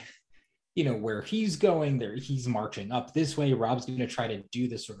havoc. Where he's going there, he's marching up this way. Rob's going to try to do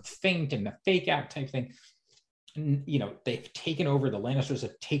this sort of feint and the fake out type thing. And, they've taken over, the Lannisters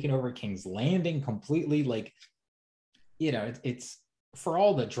have taken over King's Landing completely. It's for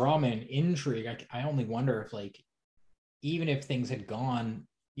all the drama and intrigue. I only wonder if, even if things had gone,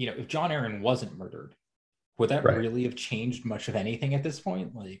 if Jon Arryn wasn't murdered, would that really have changed much of anything at this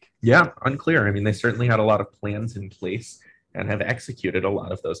point? Unclear. I mean, they certainly had a lot of plans in place and have executed a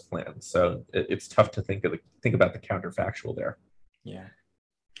lot of those plans. So it's tough to think about the counterfactual there. Yeah.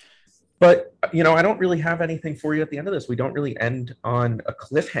 But, I don't really have anything for you at the end of this. We don't really end on a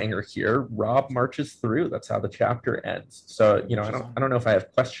cliffhanger here. Rob marches through. That's how the chapter ends. So, I don't know if I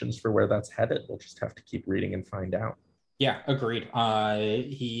have questions for where that's headed. We'll just have to keep reading and find out. Yeah, agreed.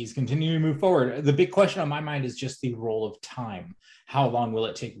 He's continuing to move forward. The big question on my mind is just the role of time. How long will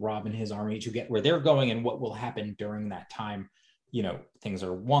it take Rob and his army to get where they're going, and what will happen during that time? Things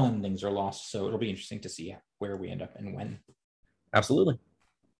are won, things are lost. So it'll be interesting to see where we end up and when. Absolutely.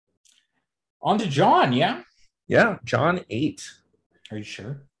 On to Jon, yeah? Yeah, Jon 8. Are you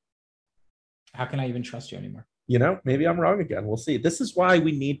sure? How can I even trust you anymore? Maybe I'm wrong again. We'll see. This is why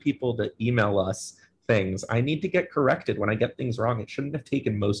we need people to email us things. I need to get corrected when I get things wrong. It shouldn't have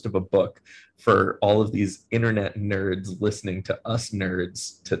taken most of a book for all of these internet nerds listening to us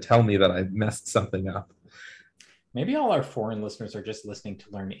nerds to tell me that I messed something up. Maybe all our foreign listeners are just listening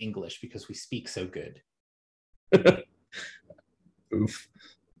to learn English because we speak so good. Oof.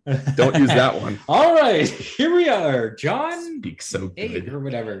 Don't use that one. All right, here we are. Jon speaks so good 8 or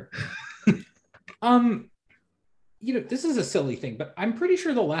whatever. This is a silly thing, but I'm pretty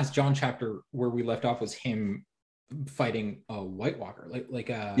sure the last Jon chapter where we left off was him fighting a White Walker, like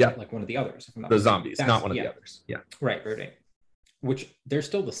one of the others. The zombies, not one of the others. Yeah. Right. Which they're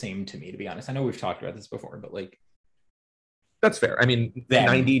still the same to me, to be honest. I know we've talked about this before, but that's fair. I mean,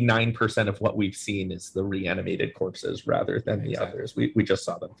 99% of what we've seen is the reanimated corpses rather than the others. We just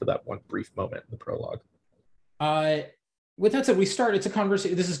saw them for that one brief moment in the prologue. With that said, it's a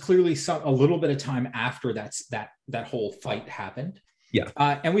conversation. This is clearly a little bit of time after that whole fight happened. Yeah.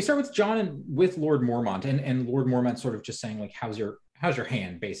 And we start with Jon and with Lord Mormont, and Lord Mormont sort of just saying, how's your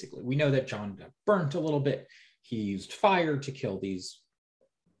hand, basically. We know that Jon got burnt a little bit. He used fire to kill these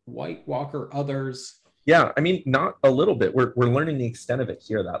White Walker others. Yeah, I mean, not a little bit. We're learning the extent of it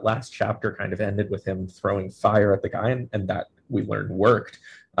here. That last chapter kind of ended with him throwing fire at the guy, and that we learned worked.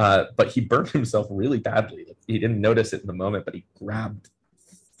 But he burned himself really badly. He didn't notice it in the moment, but he grabbed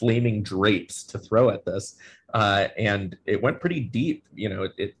flaming drapes to throw at this, and it went pretty deep. He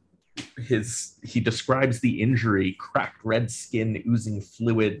describes the injury: cracked red skin, oozing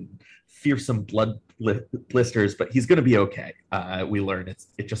fluid, fearsome blood blisters. But he's going to be okay. We learn it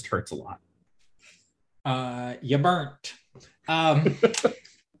just hurts a lot. You burnt. But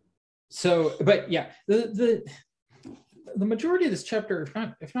yeah, the majority of this chapter,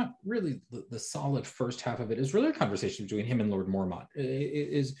 if not really the solid first half of it, is really a conversation between him and Lord Mormont.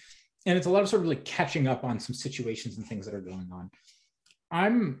 And it's a lot of sort of catching up on some situations and things that are going on.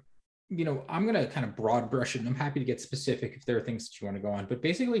 I'm going to kind of broad brush it, and I'm happy to get specific if there are things that you want to go on. But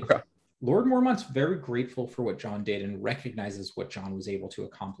basically, okay. Lord Mormont's very grateful for what Jon did and recognizes what Jon was able to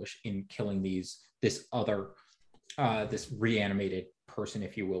accomplish in killing this reanimated person,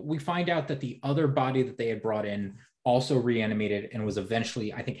 if you will. We find out that the other body that they had brought in also reanimated and was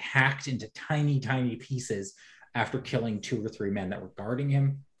eventually, I think, hacked into tiny, tiny pieces after killing 2 or 3 men that were guarding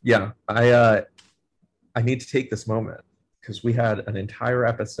him. Yeah, I need to take this moment because we had an entire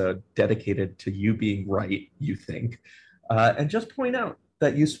episode dedicated to you being right, you think, and just point out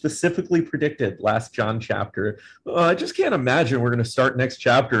that you specifically predicted last John chapter. I just can't imagine we're going to start next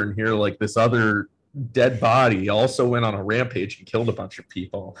chapter and hear like this other dead body also went on a rampage and killed a bunch of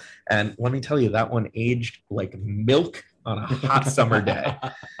people. And let me tell you, that one aged like milk on a hot summer day.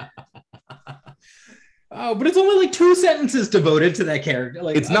 Oh, but it's only like 2 sentences devoted to that character.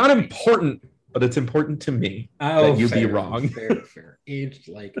 Like, it's not important, but it's important to me that you be wrong. Fair. Aged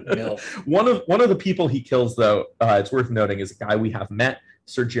like milk. One of the people he kills, though, it's worth noting, is a guy we have met,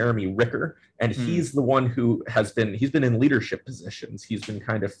 Sir Jeremy Ricker, and he's the one who he's been in leadership positions. He's been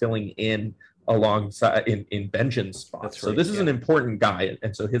kind of filling in alongside in Benjen's spot. Right, so this is an important guy,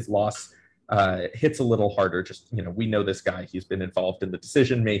 and so his loss hits a little harder. Just, we know this guy. He's been involved in the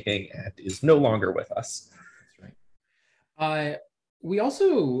decision making and is no longer with us. That's right. We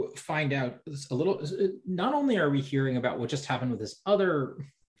also find out a little. Not only are we hearing about what just happened with this other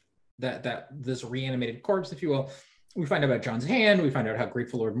this reanimated corpse, if you will. We find out about Jon's hand. We find out how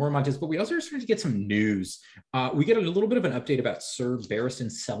grateful Lord Mormont is, but we also are starting to get some news. We get a little bit of an update about Sir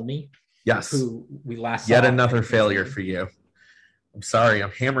Barristan Selmy. Yes. Who we last saw. Yet another failure for you. I'm sorry.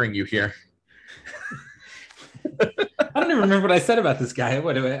 I'm hammering you here. I don't even remember what I said about this guy.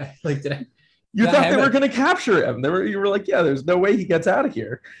 What do I like? Did I? You thought they were going to capture him. You were like, yeah, there's no way he gets out of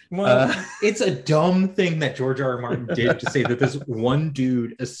here. Well, it's a dumb thing that George R.R. Martin did to say that this one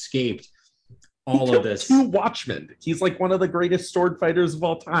dude escaped all of this. 2 watchmen. He's like one of the greatest sword fighters of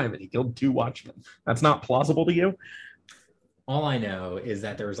all time, and he killed 2 watchmen. That's not plausible to you? All I know is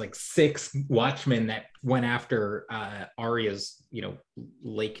that there was like 6 watchmen that went after Arya's,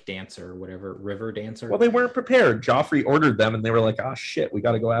 lake dancer or whatever, river dancer. Well, they weren't prepared. Joffrey ordered them, and they were like, "Oh shit, we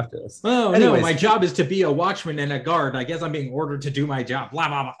got to go after this." Oh, anyways, no, my job is to be a watchman and a guard. I guess I'm being ordered to do my job. Blah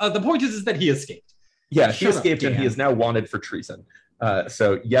blah blah. The point is that he escaped. Yeah, he escaped, and he is now wanted for treason.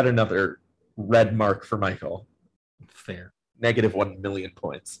 So yet another red mark for Michael. Fair. Negative 1 million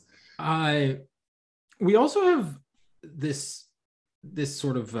points. We also have this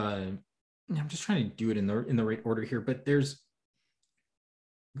sort of I'm just trying to do it in the right order here, but there's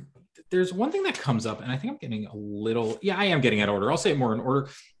one thing that comes up, and I think I'm getting a little, I am getting out of order. I'll say it more in order.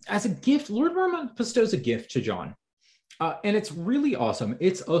 As a gift, Lord Mormont bestows a gift to Jon, and it's really awesome.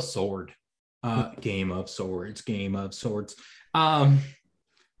 It's a sword. Game of swords.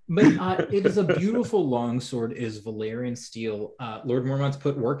 But it is a beautiful long sword. It is Valyrian steel. Lord Mormont's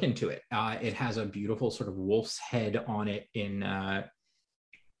put work into it. It has a beautiful sort of wolf's head on it in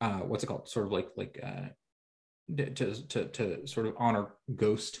what's it called? Sort of like to sort of honor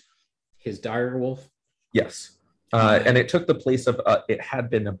Ghost, his dire wolf. Yes, and it took the place of it had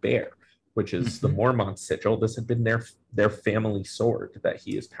been a bear, which is the Mormont sigil. This had been their family sword that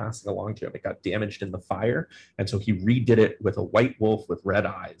he is passing along to him. It got damaged in the fire, and so he redid it with a white wolf with red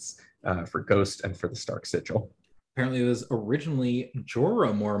eyes for Ghost and for the Stark sigil. Apparently, it was originally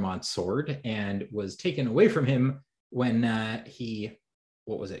Jorah Mormont's sword and was taken away from him when he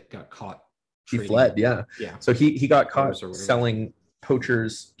got caught. He fled, yeah. So he got caught selling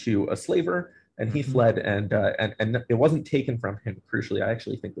poachers to a slaver. And he fled, and it wasn't taken from him. Crucially, I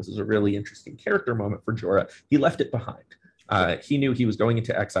actually think this is a really interesting character moment for Jorah. He left it behind. He knew he was going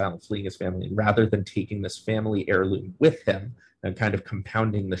into exile and fleeing his family, and rather than taking this family heirloom with him and kind of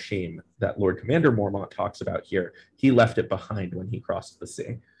compounding the shame that Lord Commander Mormont talks about here, he left it behind when he crossed the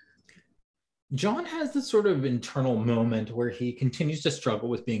sea. Jon has this sort of internal moment where he continues to struggle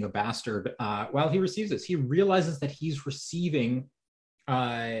with being a bastard while he receives this. He realizes that he's receiving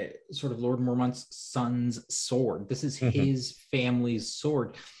sort of Lord Mormont's son's sword. This is his family's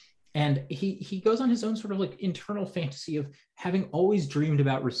sword. And he goes on his own sort of like internal fantasy of having always dreamed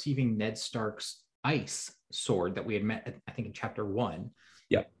about receiving Ned Stark's ice sword that we had met, I think, in chapter 1.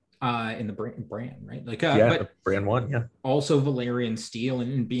 Yeah. In the Bran, right? Like, but Bran 1, yeah. Also Valyrian steel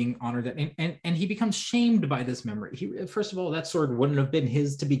and being honored that, and he becomes shamed by this memory. First of all, that sword wouldn't have been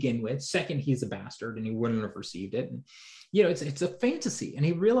his to begin with. Second, he's a bastard and he wouldn't have received it. And, it's a fantasy, and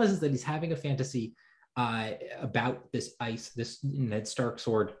he realizes that he's having a fantasy about this Ned Stark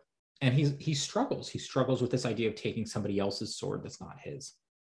sword, and he struggles. He struggles with this idea of taking somebody else's sword that's not his.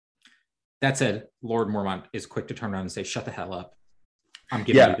 That said, Lord Mormont is quick to turn around and say, "Shut the hell up. I'm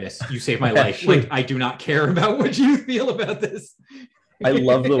giving you this. You saved my life. Like, I do not care about what you feel about this." I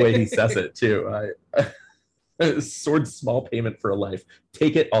love the way he says it too. Sword, small payment for a life.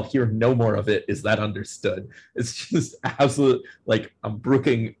 Take it. I'll hear no more of it. Is that understood? It's just absolute, like, I'm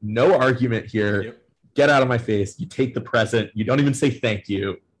brooking no argument here. Yep. Get out of my face. You take the present. You don't even say thank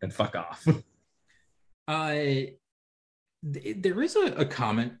you, and fuck off. There is a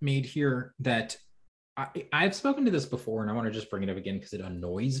comment made here that I've spoken to this before, and I want to just bring it up again because it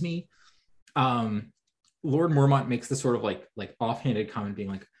annoys me. Lord Mormont makes this sort of like offhanded comment being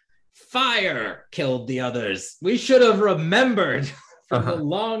like, fire killed the others. We should have remembered from the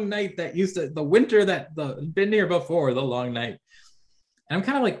long night that the winter that been here before, the long night. And I'm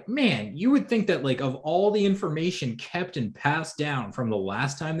kind of like, man, you would think that like of all the information kept and passed down from the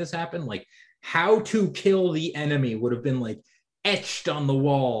last time this happened, like how to kill the enemy would have been like etched on the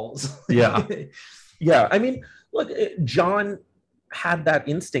walls. Yeah. Yeah. I mean, look, John had that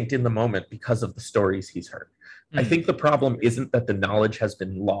instinct in the moment because of the stories he's heard. I think the problem isn't that the knowledge has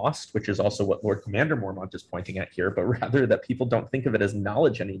been lost, which is also what Lord Commander Mormont is pointing at here, but rather that people don't think of it as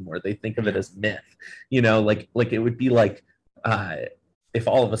knowledge anymore. They think of it as myth. You know, like it would be like if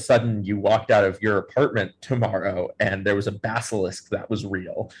all of a sudden you walked out of your apartment tomorrow and there was a basilisk that was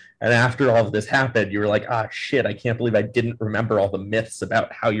real. And after all of this happened, you were like, shit, I can't believe I didn't remember all the myths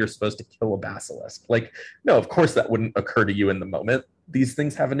about how you're supposed to kill a basilisk. Like, no, of course that wouldn't occur to you in the moment. These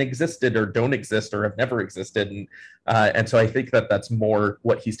things haven't existed or don't exist or have never existed. And so I think that that's more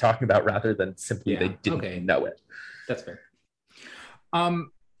what he's talking about rather than simply they didn't know it. That's fair.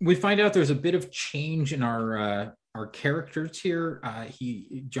 We find out there's a bit of change in our characters here.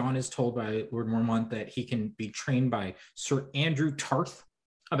 John is told by Lord Mormont that he can be trained by Sir Andrew Tarth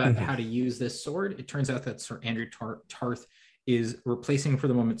about how to use this sword. It turns out that Sir Andrew Tarth is replacing for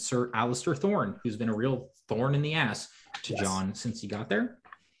the moment Sir Alistair Thorne, who's been a real thorn in the ass to John since he got there.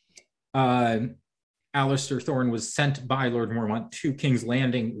 Alistair Thorne was sent by Lord Mormont to King's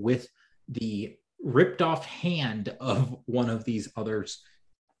Landing with the ripped off hand of one of these others.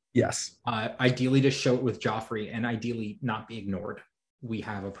 Yes. Ideally to show it with Joffrey and ideally not be ignored. We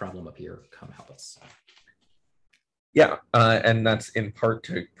have a problem up here. Come help us. Yeah, and that's in part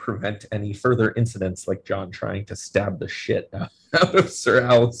to prevent any further incidents like John trying to stab the shit out of Sir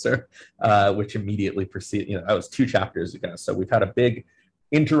Alistair, which immediately preceded, that was 2 chapters ago. So we've had a big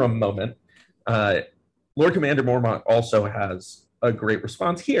interim moment. Lord Commander Mormont also has a great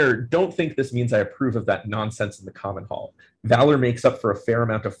response here. Don't think this means I approve of that nonsense in the common hall. Valor makes up for a fair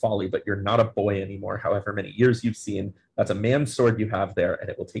amount of folly, but you're not a boy anymore, however many years you've seen. That's a man's sword you have there,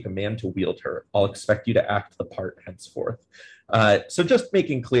 and it will take a man to wield her. I'll expect you to act the part henceforth. So just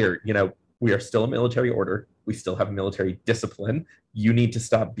making clear, we are still a military order. We still have military discipline. You need to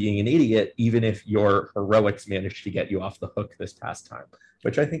stop being an idiot, even if your heroics managed to get you off the hook this past time,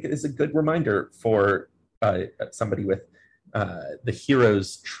 which I think is a good reminder for somebody with the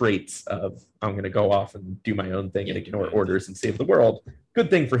hero's traits of I'm going to go off and do my own thing and ignore orders and save the world. Good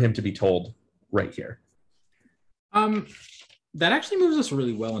thing for him to be told right here. That actually moves us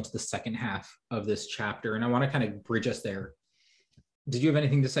really well into the second half of this chapter, and I want to kind of bridge us there. Did you have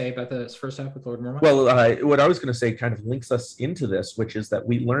anything to say about this first half with Lord Mormont? Well, what I was going to say kind of links us into this, which is that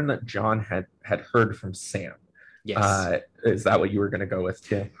we learned that John had heard from Sam. Yes. Is that what you were going to go with,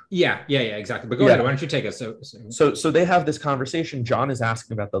 Tim? Yeah, exactly. But go ahead. Why don't you take us? So they have this conversation. John is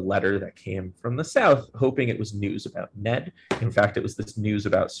asking about the letter that came from the south, hoping it was news about Ned. In fact, it was this news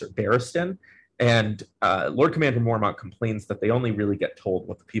about Sir Barristan. And Lord Commander Mormont complains that they only really get told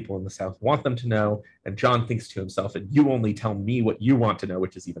what the people in the south want them to know. And John thinks to himself, and you only tell me what you want to know,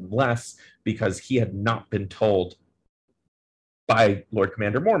 which is even less, because he had not been told by Lord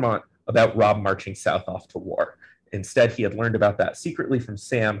Commander Mormont about Robb marching south off to war. Instead, he had learned about that secretly from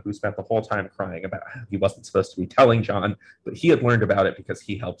Sam, who spent the whole time crying about how he wasn't supposed to be telling John, but he had learned about it because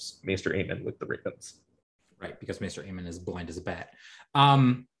he helps Maester Aemon with the Ravens. Right, because Maester Aemon is blind as a bat.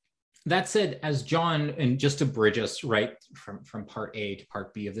 That said, as John, and just to bridge us right from part A to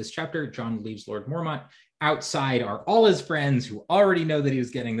part B of this chapter, John leaves Lord Mormont. Outside are all his friends who already know that he was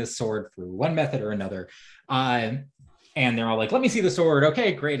getting this sword through one method or another. And they're all like, let me see the sword.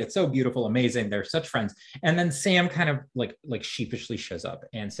 Okay, great. It's so beautiful, amazing. They're such friends. And then Sam kind of like sheepishly shows up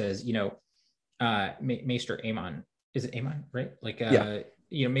and says, Maester Aemon, is it Aemon, right?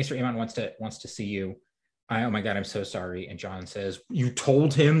 Maester Aemon wants to see you. Oh my God, I'm so sorry. And John says, you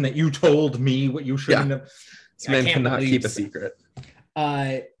told him that you told me what you shouldn't have. This man cannot keep a secret.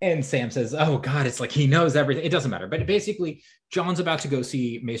 And Sam says, oh God, it's like he knows everything. It doesn't matter. But basically, John's about to go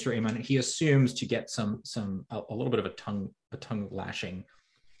see Maester Aemon. He assumes to get a little bit of a tongue lashing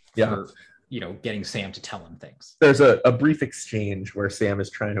for, getting Sam to tell him things. There's a brief exchange where Sam is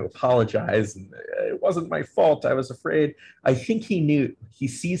trying to apologize. And it wasn't my fault. I was afraid. I think he knew. He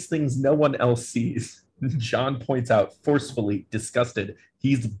sees things no one else sees. John points out forcefully, disgusted,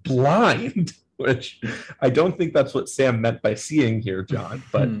 he's blind, which I don't think that's what Sam meant by seeing here, John,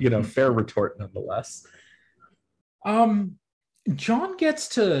 but, fair retort nonetheless. John gets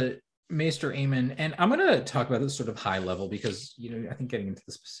to Maester Aemon, and I'm going to talk about this sort of high level because, I think getting into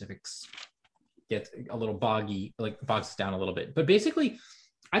the specifics gets a little boggy, bogs us down a little bit. But basically,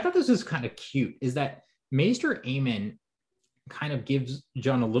 I thought this was kind of cute, is that Maester Aemon kind of gives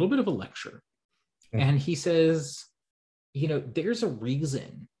John a little bit of a lecture. And he says, there's a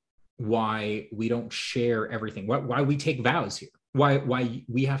reason why we don't share everything, why we take vows here, why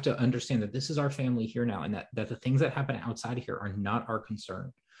we have to understand that this is our family here now, and that the things that happen outside of here are not our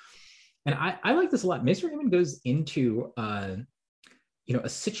concern. And I like this a lot. Maester Aemon goes into a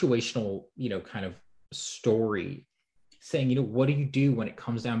situational, kind of story saying, what do you do when it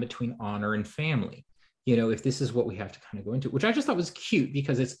comes down between honor and family? If this is what we have to kind of go into, which I just thought was cute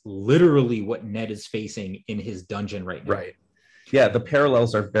because it's literally what Ned is facing in his dungeon right now. Right. Yeah, the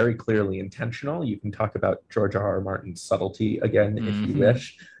parallels are very clearly intentional. You can talk about George R.R. Martin's subtlety again, if you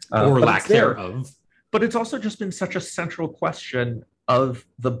wish. Or lack thereof. But it's also just been such a central question of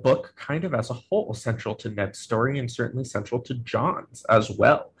the book kind of as a whole, central to Ned's story and certainly central to John's as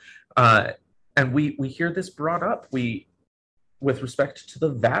well. And we hear this brought up. With respect to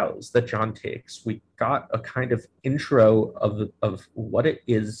the vows that John takes, we got a kind of intro of what it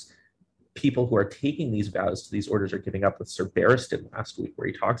is people who are taking these vows to these orders are giving up with Sir Barristan last week, where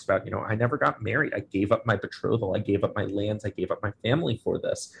he talks about, I never got married. I gave up my betrothal. I gave up my lands. I gave up my family for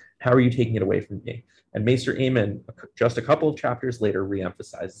this. How are you taking it away from me? And Maester Aemon, just a couple of chapters later,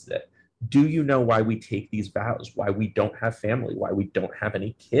 reemphasizes it. Do you know why we take these vows? Why we don't have family? Why we don't have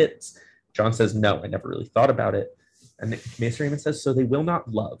any kids? John says, no, I never really thought about it. And Maester Aemon says, so they will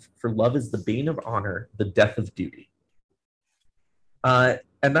not love, for love is the bane of honor, the death of duty.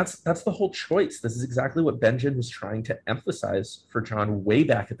 And that's the whole choice. This is exactly what Benjen was trying to emphasize for John way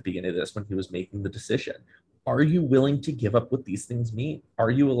back at the beginning of this when he was making the decision. Are you willing to give up what these things mean?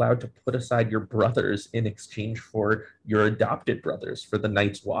 Are you allowed to put aside your brothers in exchange for your adopted brothers for the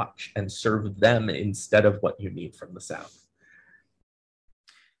Night's Watch and serve them instead of what you need from the South?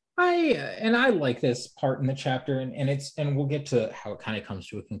 I like this part in the chapter, and we'll get to how it kind of comes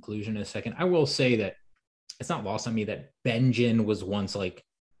to a conclusion in a second. I will say that it's not lost on me that Benjen was once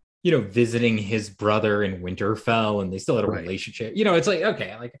visiting his brother in Winterfell, and they still had a relationship. It's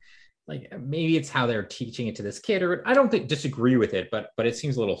okay, like maybe it's how they're teaching it to this kid, or I don't disagree with it, but it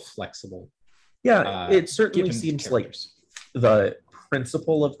seems a little flexible. Yeah, it certainly seems like the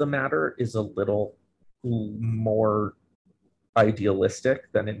principle of the matter is a little more idealistic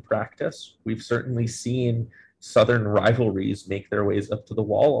than in practice. We've certainly seen Southern rivalries make their ways up to the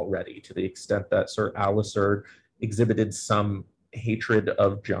wall already, to the extent that Sir Alliser exhibited some hatred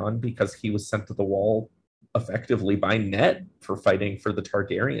of John because he was sent to the wall effectively by Ned for fighting for the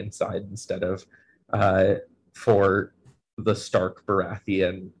Targaryen side instead of for the Stark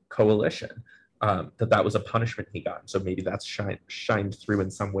Baratheon coalition. That was a punishment he got. So maybe that's shined through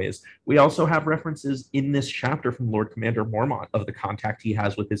in some ways. We also have references in this chapter from Lord Commander Mormont of the contact he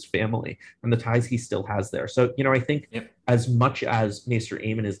has with his family and the ties he still has there. So, I think as much as Maester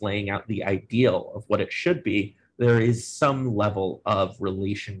Aemon is laying out the ideal of what it should be, there is some level of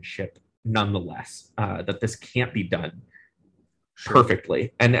relationship nonetheless, that this can't be done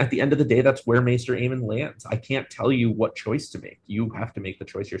perfectly. And at the end of the day, that's where Maester Aemon lands. I can't tell you what choice to make. You have to make the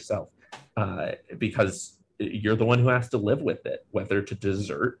choice yourself, because you're the one who has to live with it, whether to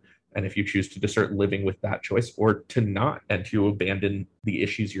desert, and if you choose to desert, living with that choice, or to not, and to abandon the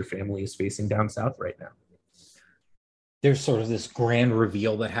issues your family is facing down south right now. There's sort of this grand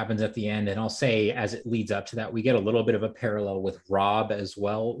reveal that happens at the end, and I'll say as it leads up to that, we get a little bit of a parallel with Robb as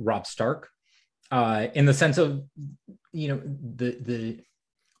well, Robb Stark, in the sense of, the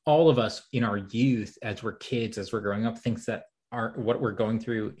all of us in our youth, as we're kids, as we're growing up, thinks that what we're going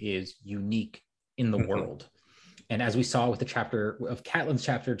through is unique in the world. And as we saw with the chapter of Catelyn's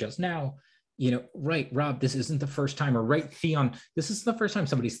chapter just now, right, Robb, this isn't the first time, or right, Theon, this is the first time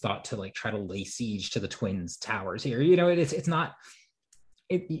somebody's thought to try to lay siege to the Twins' towers here. It's not,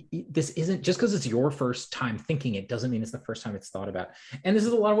 this isn't, just because it's your first time thinking it doesn't mean it's the first time it's thought about. And this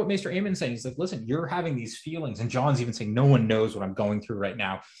is a lot of what Maester Aemon's saying. He's like, listen, you're having these feelings, and John's even saying, no one knows what I'm going through right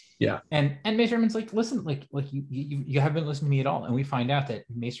now. Yeah. And Maester Aemon's like, listen, you haven't listened to me at all. And we find out that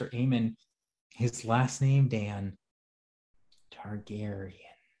Maester Aemon, his last name, Dan, Targaryen.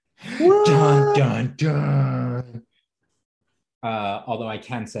 What? Dun, dun, dun. Although I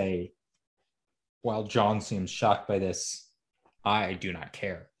can say, while John seems shocked by this, I do not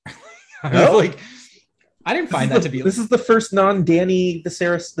care. I didn't find that to be. This is the first non-Dany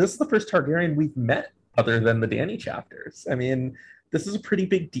Viserys. This is the first Targaryen we've met other than the Dany chapters. I mean, this is a pretty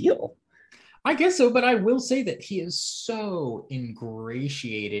big deal. I guess so, but I will say that he is so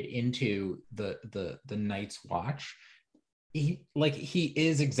ingratiated into the Night's Watch. He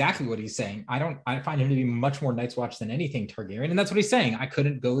is exactly what he's saying. I find him to be much more Night's Watch than anything Targaryen, and that's what he's saying. I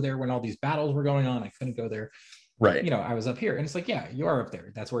couldn't go there when all these battles were going on. I couldn't go there. Right. I was up here, and it's like, yeah, you are up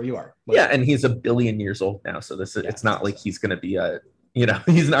there. That's where you are. Yeah, and he's 1 billion years old now, so it's not like he's going to be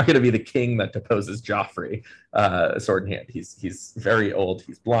he's not going to be the king that deposes Joffrey, sword in hand. He's very old.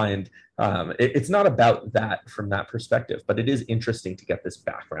 He's blind. It's not about that from that perspective, but it is interesting to get this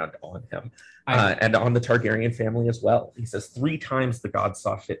background on him and on the Targaryen family as well. He says, 3 times the gods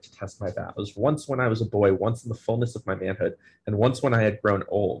saw fit to test my vows. Once when I was a boy, once in the fullness of my manhood, and once when I had grown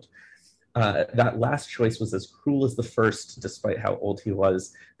old. That last choice was as cruel as the first, despite how old he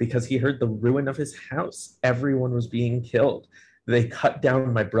was, because he heard the ruin of his house. Everyone was being killed. They cut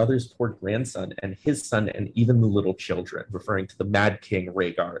down my brother's poor grandson and his son and even the little children, referring to the Mad King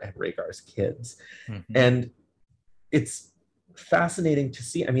Rhaegar and Rhaegar's kids. Mm-hmm. And it's fascinating to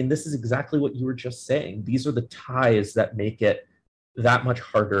see. I mean, this is exactly what you were just saying. These are the ties that make it that much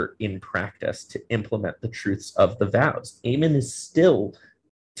harder in practice to implement the truths of the vows. Aemon is still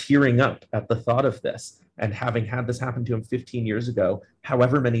tearing up at the thought of this, and having had this happen to him 15 years ago,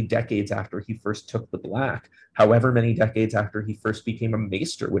 however many decades after he first took the black, however many decades after he first became a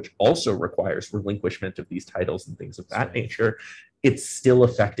maester, which also requires relinquishment of these titles and things of that nature, it's still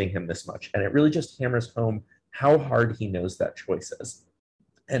affecting him this much. And it really just hammers home how hard he knows that choice is,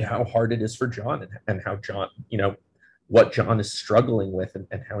 and how hard it is for Jon, and how Jon, what Jon is struggling with,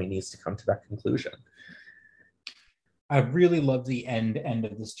 and how he needs to come to that conclusion. I really love the end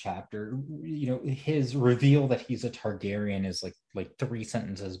of this chapter. His reveal that he's a Targaryen is like 3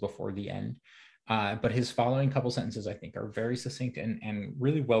 sentences before the end. But his following couple sentences, I think, are very succinct and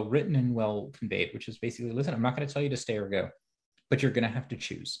really well written and well conveyed, which is basically, listen, I'm not going to tell you to stay or go, but you're going to have to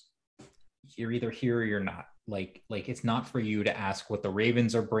choose. You're either here or you're not. Like it's not for you to ask what the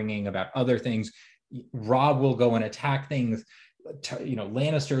Ravens are bringing about other things. Robb will go and attack things.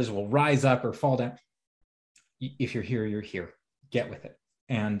 Lannisters will rise up or fall down. If you're here, you're here. Get with it.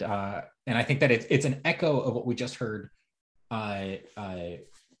 And I think that it's an echo of what we just heard.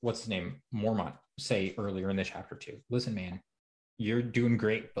 What's his name? Mormont say earlier in the chapter 2. Listen, man, you're doing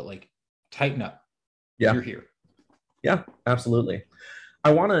great, but tighten up. Yeah, you're here. Yeah, absolutely.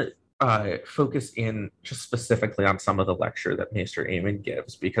 I want to focus in just specifically on some of the lecture that Maester Aemon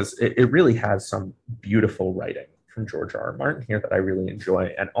gives, because it really has some beautiful writing from George R. R. Martin here that I really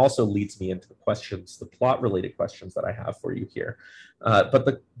enjoy, and also leads me into the plot-related questions that I have for you here. But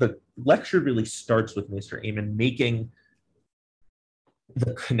the lecture really starts with Maester Aemon making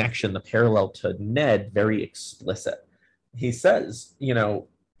the connection, the parallel to Ned, very explicit. He says,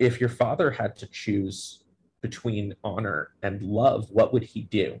 if your father had to choose between honor and love, what would he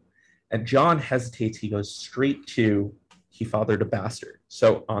do? And Jon hesitates. He goes straight to, he fathered a bastard.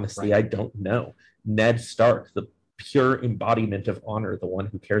 So honestly, right. I don't know. Ned Stark, the pure embodiment of honor, the one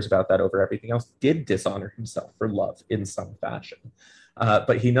who cares about that over everything else, did dishonor himself for love in some fashion.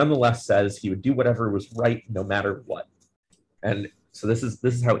 But he nonetheless says he would do whatever was right, no matter what. And so this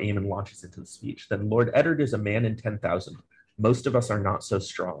is how Aemon launches into the speech. Then Lord Eddard is a man in 10,000. Most of us are not so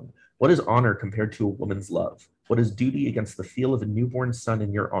strong. What is honor compared to a woman's love? What is duty against the feel of a newborn son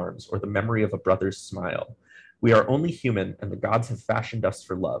in your arms, or the memory of a brother's smile? We are only human, and the gods have fashioned us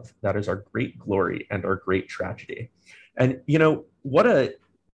for love. That is our great glory and our great tragedy. And,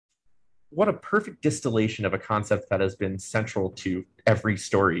 what a perfect distillation of a concept that has been central to every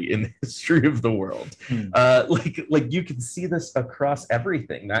story in the history of the world. Like you can see this across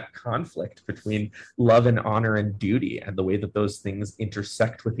everything, that conflict between love and honor and duty, and the way that those things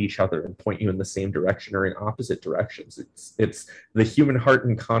intersect with each other and point you in the same direction or in opposite directions. It's the human heart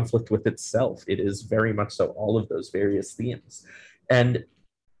in conflict with itself. It is very much so all of those various themes. And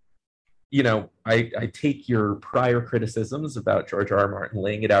I take your prior criticisms about George R. R. Martin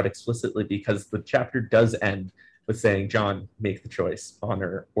laying it out explicitly, because the chapter does end with saying, Jon, make the choice,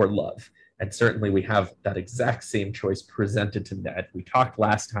 honor or love. And certainly we have that exact same choice presented to Ned. We talked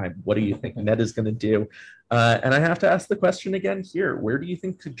last time. What do you think Ned is going to do? And I have to ask the question again here. Where do you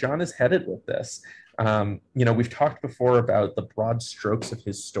think Jon is headed with this? We've talked before about the broad strokes of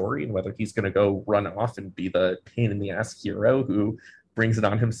his story and whether he's going to go run off and be the pain in the ass hero who brings it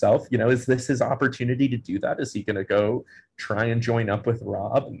on himself. Is this his opportunity to do that? Is he going to go try and join up with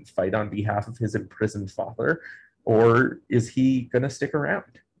Robb and fight on behalf of his imprisoned father? Or is he going to stick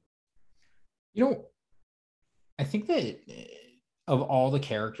around? I think that of all the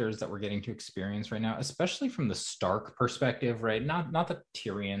characters that we're getting to experience right now, especially from the Stark perspective, right? Not the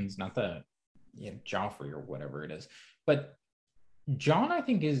Tyrions, not the Joffrey or whatever it is. But Jon, I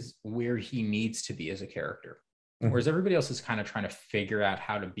think, is where he needs to be as a character, whereas everybody else is kind of trying to figure out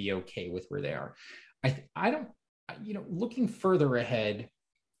how to be okay with where they are. I don't, looking further ahead,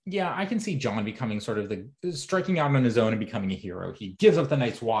 I can see Jon becoming sort of striking out on his own and becoming a hero. He gives up the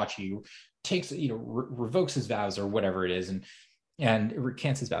Night's Watch. He takes, revokes his vows or whatever it is, and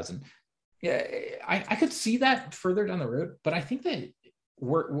recants his vows. And I could see that further down the road, but I think that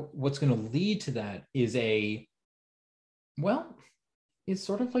what's going to lead to that is it's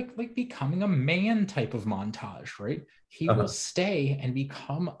sort of like becoming a man type of montage, right? He will stay and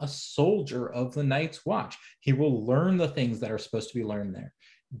become a soldier of the Night's Watch. He will learn the things that are supposed to be learned there.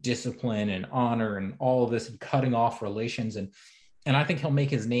 Discipline and honor and all of this, and cutting off relations. And I think he'll make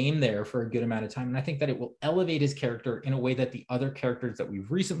his name there for a good amount of time. And I think that it will elevate his character in a way that the other characters that we've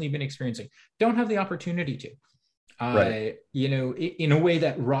recently been experiencing don't have the opportunity to. Right. In a way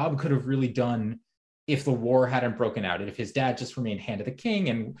that Robb could have really done if the war hadn't broken out, and if his dad just remained Hand of the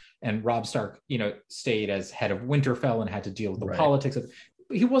King and Robb Stark, stayed as head of Winterfell and had to deal with the politics of,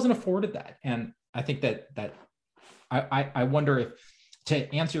 he wasn't afforded that. And I think that I wonder if,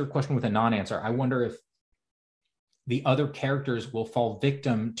 to answer your question with a non-answer, I wonder if the other characters will fall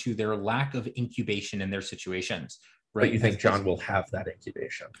victim to their lack of incubation in their situations. Right? But you think Jon will have that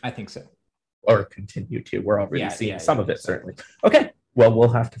incubation? I think so. Or continue to. We're already seeing some of it, certainly. Okay, well, we'll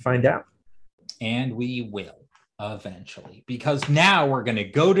have to find out. And we will eventually, because now we're going to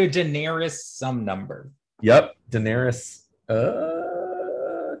go to Daenerys some number. Yep, Daenerys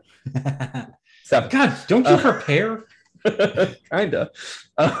 7. God, don't you prepare? Kinda.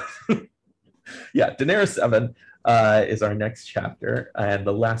 Daenerys 7 is our next chapter, and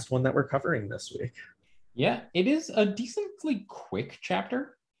the last one that we're covering this week. Yeah, it is a decently quick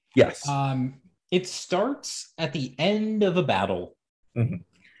chapter. Yes. It starts at the end of a battle. Mm-hmm.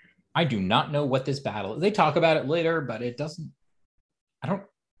 I do not know what this battle is. They talk about it later, but it doesn't. I don't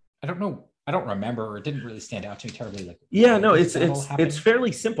know. I don't remember, or it didn't really stand out to me terribly. It's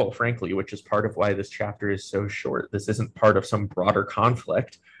fairly simple, frankly, which is part of why this chapter is so short. This isn't part of some broader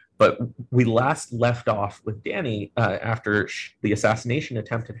conflict, but we last left off with Dany after the assassination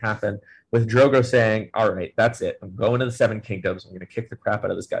attempt had happened, with Drogo saying, "All right, that's it. I'm going to the Seven Kingdoms. I'm going to kick the crap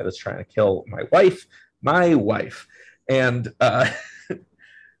out of this guy that's trying to kill my wife." And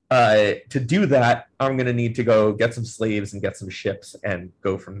to do that, I'm going to need to go get some slaves and get some ships and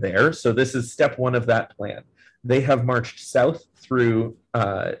go from there. So this is step one of that plan. They have marched south through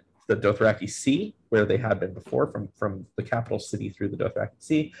the Dothraki Sea, where they had been before, from the capital city through the Dothraki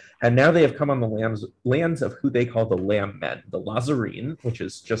Sea. And now they have come on the lands of who they call the Lamb Men, the Lazarene, which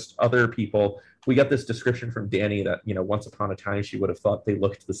is just other people. We got this description from Dany that, once upon a time she would have thought they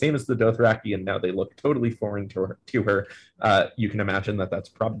looked the same as the Dothraki, and now they look totally foreign to her. You can imagine that that's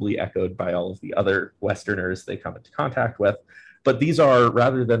probably echoed by all of the other Westerners they come into contact with. But these are,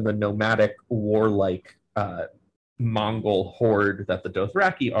 rather than the nomadic, warlike Mongol horde that the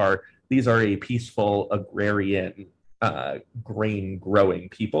Dothraki are, these are a peaceful, agrarian, grain-growing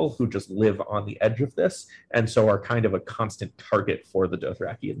people who just live on the edge of this, and so are kind of a constant target for the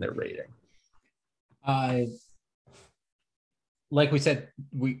Dothraki in their raiding. Like we said,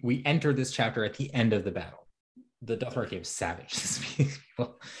 we enter this chapter at the end of the battle. The Dothraki have savaged these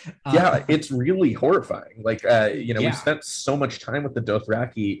people. It's really horrifying. We spent so much time with the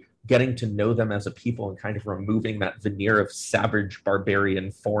Dothraki, getting to know them as a people and kind of removing that veneer of savage,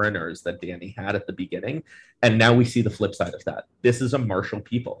 barbarian foreigners that Dany had at the beginning. And now we see the flip side of that. This is a martial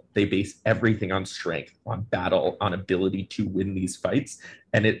people. They base everything on strength, on battle, on ability to win these fights.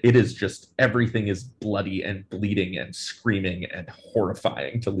 And it is just, everything is bloody and bleeding and screaming and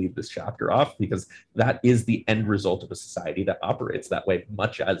horrifying to leave this chapter off, because that is the end result of a society that operates that way,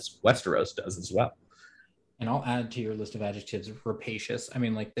 much as Westeros does as well. And I'll add to your list of adjectives, rapacious. I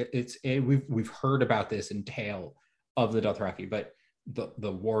mean, we've heard about this in Tale of the Dothraki, but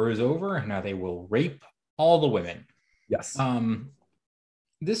the war is over, and now they will rape all the women. Yes.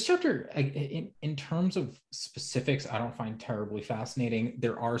 This chapter, in terms of specifics, I don't find terribly fascinating.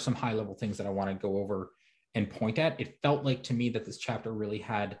 There are some high-level things that I want to go over and point at. It felt like to me that this chapter really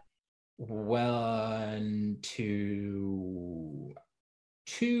had two,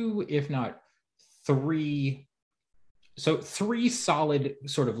 if not three solid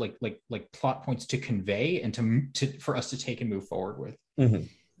sort of like plot points to convey and to for us to take and move forward with.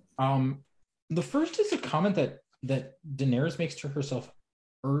 Mm-hmm. The first is a comment that Daenerys makes to herself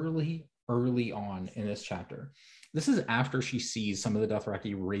early on in this chapter. This is after she sees some of the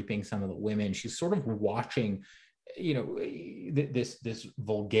Dothraki raping some of the women. She's sort of watching, this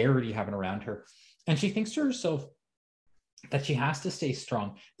vulgarity happen around her, and she thinks to herself, that she has to stay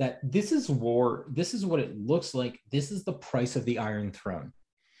strong, that this is war, this is what it looks like, this is the price of the Iron Throne.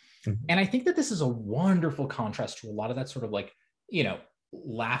 Mm-hmm. And I think that this is a wonderful contrast to a lot of that sort of like,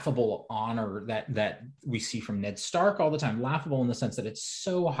 laughable honor that we see from Ned Stark all the time. Laughable in the sense that it's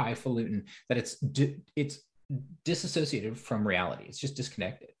so highfalutin that it's disassociated from reality. It's just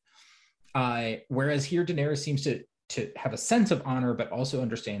disconnected. Whereas here, Daenerys seems to have a sense of honor, but also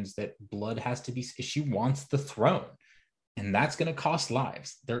understands that blood has to be, she wants the throne. And that's going to cost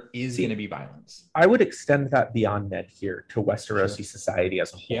lives. There is going to be violence. I would extend that beyond Ned here to Westerosi society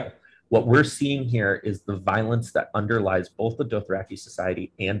as a whole. Yeah. What we're seeing here is the violence that underlies both the Dothraki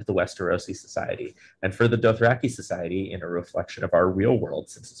society and the Westerosi society. And for the Dothraki society, in a reflection of our real world,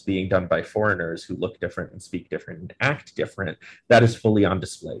 since it's being done by foreigners who look different and speak different and act different, that is fully on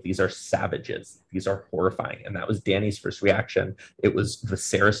display. These are savages. These are horrifying. And that was Dany's first reaction. It was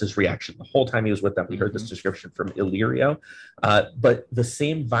Viserys' reaction the whole time he was with them. We heard this description from Illyrio. But the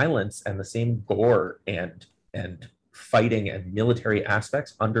same violence and the same gore and fighting and military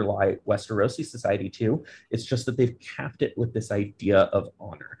aspects underlie Westerosi society too. It's just that they've capped it with this idea of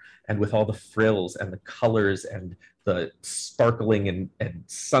honor, and with all the frills and the colors and the sparkling and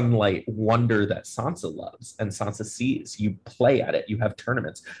sunlight wonder that Sansa loves and Sansa sees. You play at it. You have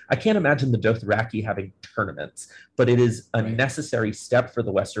tournaments. I can't imagine the Dothraki having tournaments, but it is a necessary step for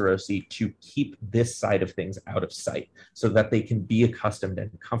the Westerosi to keep this side of things out of sight so that they can be accustomed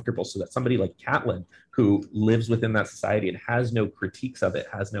and comfortable, so that somebody like Catelyn, who lives within that society and has no critiques of it,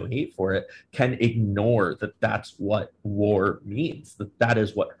 has no hate for it, can ignore that that's what war means, that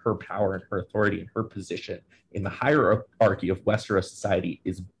is what her power and her authority and her position in the hierarchy of Westeros society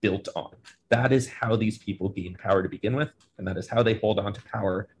is built on. That is how these people gain power to begin with, and that is how they hold on to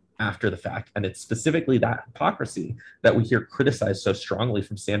power after the fact. And it's specifically that hypocrisy that we hear criticized so strongly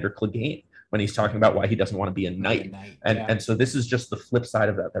from Sandor Clegane when he's talking about why he doesn't want to be a knight. And so this is just the flip side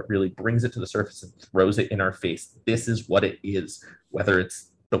of that really brings it to the surface and throws it in our face. This is what it is, whether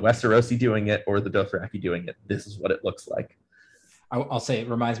it's the Westerosi doing it or the Dothraki doing it. This is what it looks like. I'll say it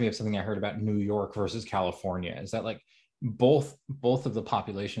reminds me of something I heard about New York versus California, is that like both of the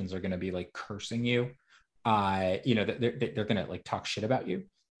populations are going to be like cursing you. They're going to like talk shit about you.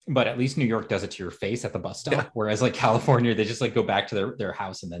 But at least New York does it to your face at the bus stop. Whereas like California, they just like go back to their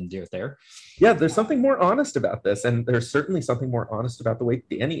house and then do it there. Yeah, there's something more honest about this. And there's certainly something more honest about the way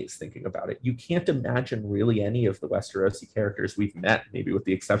Dany is thinking about it. You can't imagine really any of the Westerosi characters we've met, maybe with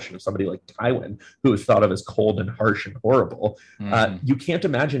the exception of somebody like Tywin, who is thought of as cold and harsh and horrible. You can't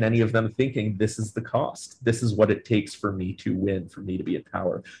imagine any of them thinking this is the cost. This is what it takes for me to win, for me to be in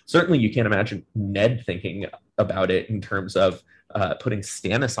power. Certainly you can't imagine Ned thinking about it in terms of putting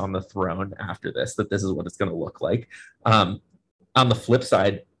Stannis on the throne after this, that this is what it's going to look like. On the flip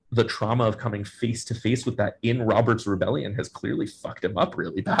side, the trauma of coming face to face with that in Robert's Rebellion has clearly fucked him up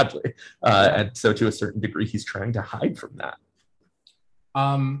really badly. And so to a certain degree, he's trying to hide from that.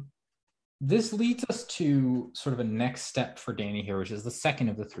 This leads us to sort of a next step for Dany here, which is the second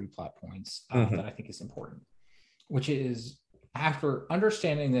of the three plot points that I think is important, which is after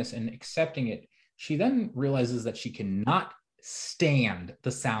understanding this and accepting it, she then realizes that she cannot stand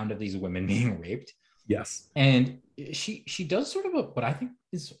the sound of these women being raped. Yes. And she does sort of what I think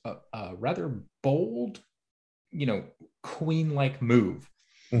is a rather bold, queen-like move.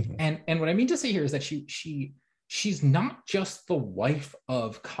 And what I mean to say here is that she's not just the wife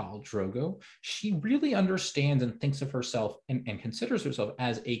of Khal Drogo. She really understands and thinks of herself and considers herself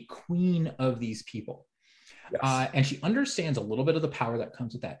as a queen of these people. Yes. And she understands a little bit of the power that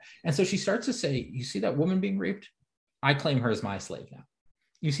comes with that. And so she starts to say, you see that woman being raped? I claim her as my slave now.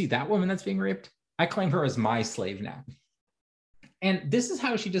 You see that woman that's being raped? I claim her as my slave now. And this is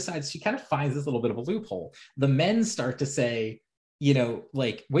how she decides, she kind of finds this little bit of a loophole. The men start to say,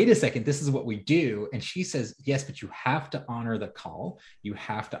 wait a second, this is what we do. And she says, yes, but you have to honor the call. You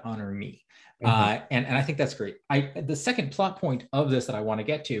have to honor me. And I think that's great. The second plot point of this that I want to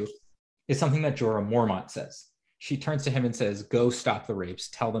get to is something that Jorah Mormont says. She turns to him and says, go stop the rapes.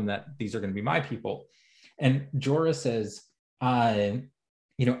 Tell them that these are going to be my people. And Jorah says,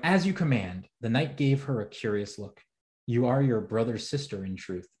 as you command. The knight gave her a curious look. You are your brother's sister, in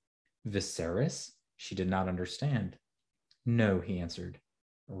truth. Viserys? She did not understand. No, he answered.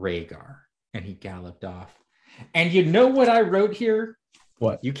 Rhaegar. And he galloped off. And you know what I wrote here?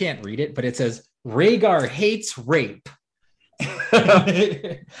 What? You can't read it, but it says, Rhaegar hates rape.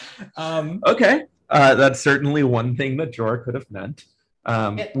 Okay. That's certainly one thing that Jorah could have meant.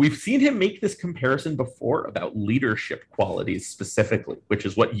 We've seen him make this comparison before about leadership qualities specifically, which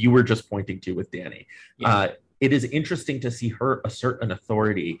is what you were just pointing to with Dany. It is interesting to see her assert an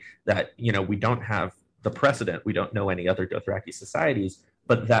authority that, we don't have the precedent. We don't know any other Dothraki societies,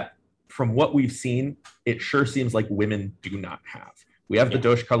 but that from what we've seen, it sure seems like women do not have. We have the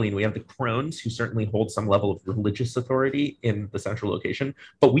Dosh Khaleen, we have the crones, who certainly hold some level of religious authority in the central location,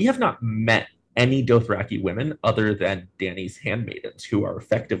 but we have not met any Dothraki women other than Dany's handmaidens, who are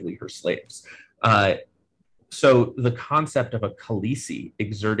effectively her slaves. So the concept of a Khaleesi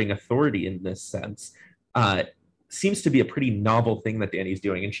exerting authority in this sense seems to be a pretty novel thing that Dany's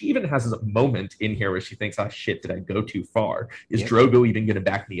doing. And she even has a moment in here where she thinks, oh shit, did I go too far? Is Drogo even going to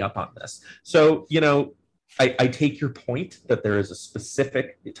back me up on this? So, you know, I take your point that there is a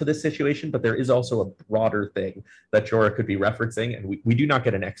specific to this situation, but there is also a broader thing that Jorah could be referencing, and we do not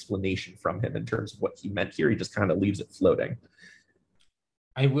get an explanation from him in terms of what he meant here. He just kind of leaves it floating.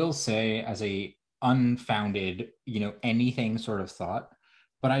 I will say, as a unfounded, you know, anything sort of thought,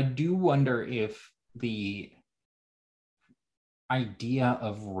 but I do wonder if the idea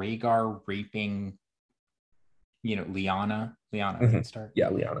of Rhaegar raping, you know, Lyanna, start. Yeah,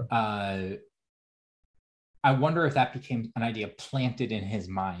 Lyanna. I wonder if that became an idea planted in his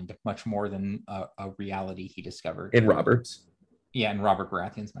mind much more than a reality he discovered. In Robert's? Yeah, in Robert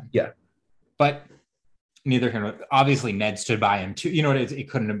Baratheon's mind. Yeah. But neither here, obviously Ned stood by him too. You know, it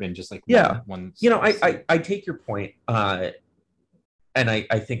couldn't have been just like one. You know, I take your point, and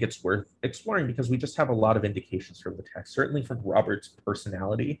I think it's worth exploring because we just have a lot of indications from the text, certainly from Robert's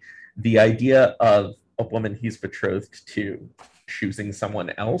personality. The idea of a woman he's betrothed to choosing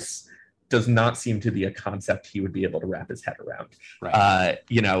someone else does not seem to be a concept he would be able to wrap his head around. Right.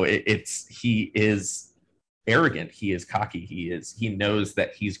 You know, he is arrogant, he is cocky, he knows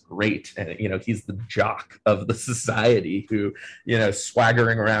that he's great, and you know, he's the jock of the society who, you know,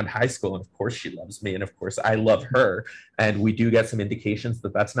 swaggering around high school, and of course she loves me, and of course I love her, and we do get some indications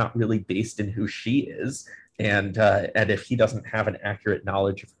that that's not really based in who she is. And if he doesn't have an accurate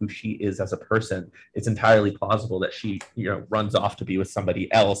knowledge of who she is as a person, it's entirely plausible that she, you know, runs off to be with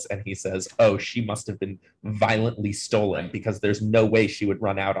somebody else, and he says, oh, she must have been violently stolen, because there's no way she would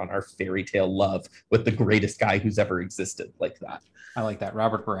run out on our fairy tale love with the greatest guy who's ever existed like that. I like that.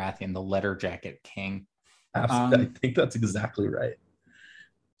 Robert Baratheon, the Letterjacket king. Absolutely. I think that's exactly right.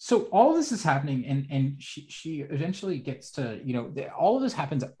 So all this is happening, and she eventually gets to, you know, all of this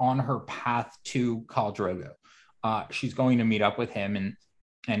happens on her path to Khal Drogo. She's going to meet up with him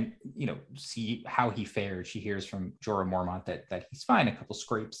and you know, see how he fared. She hears from Jorah Mormont that he's fine, a couple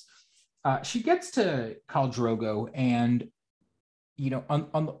scrapes. She gets to Khal Drogo, and you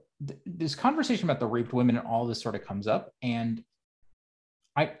know, this conversation about the raped women and all this sort of comes up, and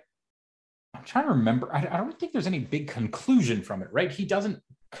I'm trying to remember. I don't think there's any big conclusion from it, right? He doesn't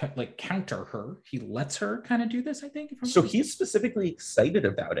like counter her, he lets her kind of do this, I think. So he's specifically excited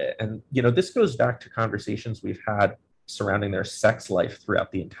about it, and you know, this goes back to conversations we've had surrounding their sex life throughout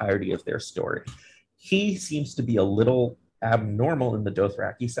the entirety of their story. He seems to be a little abnormal in the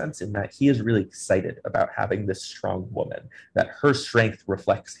Dothraki sense, in that he is really excited about having this strong woman, that her strength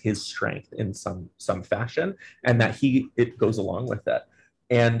reflects his strength in some fashion, and that it goes along with that.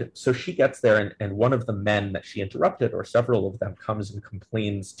 And so she gets there, and one of the men that she interrupted, or several of them, comes and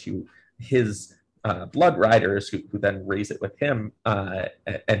complains to his blood riders, who then raise it with him.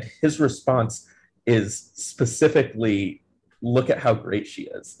 And his response is specifically, look at how great she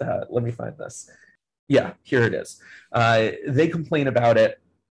is. Let me find this. Yeah, here it is. They complain about it.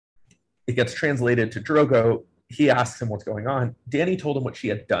 It gets translated to Drogo. He asks him what's going on. Dany told him what she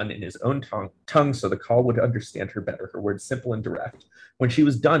had done in his own tongue so the Khal would understand her better, her words simple and direct. When she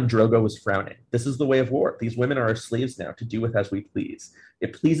was done, Drogo was frowning. This is the way of war. These women are our slaves now, to do with as we please.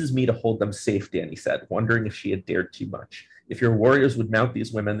 It pleases me to hold them safe, Dany said, wondering if she had dared too much. If your warriors would mount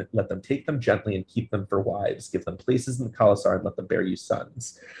these women, let them take them gently and keep them for wives. Give them places in the Khalasar and let them bear you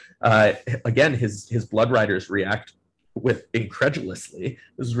sons. Again, his blood riders react with incredulously.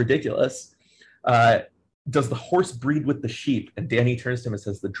 This is ridiculous. Does the horse breed with the sheep? And Dany turns to him and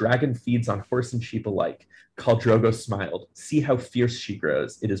says, the dragon feeds on horse and sheep alike. Khal Drogo smiled. See how fierce she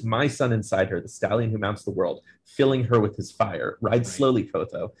grows. It is my son inside her, the stallion who mounts the world, filling her with his fire. Ride slowly,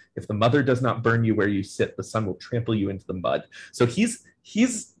 Kotho. If the mother does not burn you where you sit, the son will trample you into the mud. So he's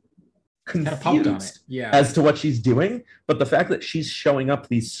confused as to what she's doing, but the fact that she's showing up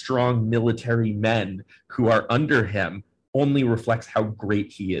these strong military men who are under him only reflects how great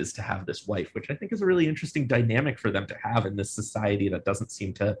he is to have this wife, which I think is a really interesting dynamic for them to have in this society that doesn't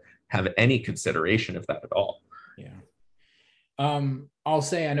seem to have any consideration of that at all. Yeah. I'll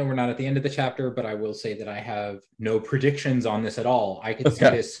say, I know we're not at the end of the chapter, but I will say that I have no predictions on this at all. I could see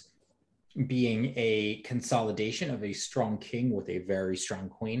this being a consolidation of a strong king with a very strong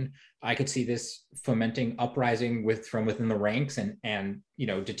queen. I could see this fomenting uprising from within the ranks and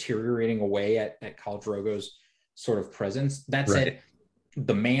deteriorating away at Khal Drogo's sort of presence. That said,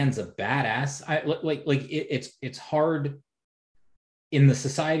 the man's a badass. It's hard in the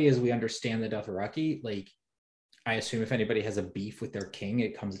society as we understand the Dothraki. Like, I assume if anybody has a beef with their king,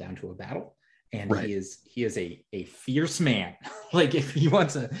 it comes down to a battle. And he is a fierce man. Like, if he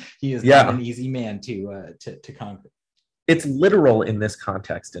wants he is not an easy man to conquer. It's literal in this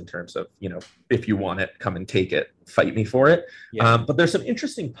context in terms of, if you want it, come and take it, fight me for it. But there's some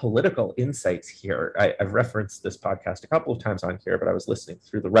interesting political insights here. I've referenced this podcast a couple of times on here, but I was listening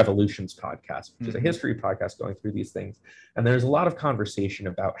through the Revolutions podcast, which is a history podcast going through these things. And there's a lot of conversation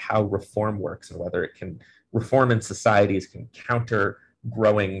about how reform works and whether reform in societies can counter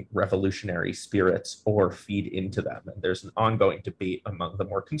growing revolutionary spirits or feed into them. And there's an ongoing debate among the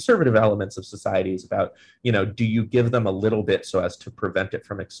more conservative elements of societies about, do you give them a little bit so as to prevent it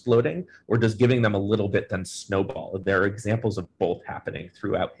from exploding, or does giving them a little bit then snowball? There are examples of both happening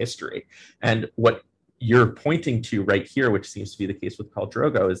throughout history. And what you're pointing to right here, which seems to be the case with Khal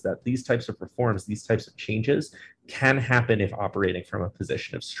Drogo, is that these types of reforms, these types of changes can happen if operating from a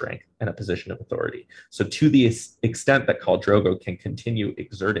position of strength and a position of authority. So to the extent that Khal Drogo can continue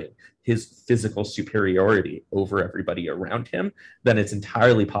exerting his physical superiority over everybody around him, then it's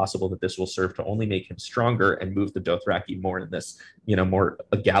entirely possible that this will serve to only make him stronger and move the Dothraki more in this, more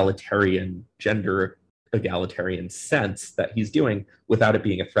egalitarian, gender egalitarian sense that he's doing without it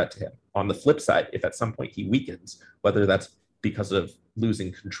being a threat to him. On the flip side, if at some point he weakens, whether that's because of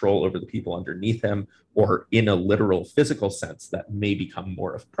losing control over the people underneath him or in a literal physical sense, that may become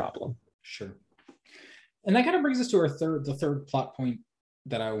more of a problem. Sure. And that kind of brings us to the third plot point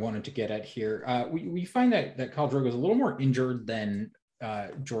that I wanted to get at here. We find that Khal Drogo is a little more injured than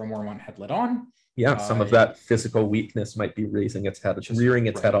Jorah Mormont had let on. Yeah, some of that physical weakness might be raising its head. It's rearing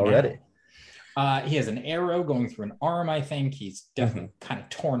its head already. Now. He has an arrow going through an arm, I think. He's definitely kind of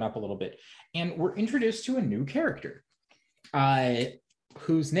torn up a little bit. And we're introduced to a new character,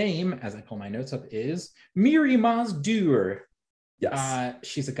 whose name, as I pull my notes up, is Mirri Maz Duur. Yes.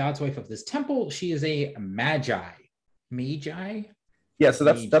 She's a god's wife of this temple. She is a magi. Magi? Yeah, so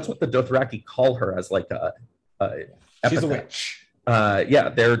that's what the Dothraki call her, as like a she's a witch.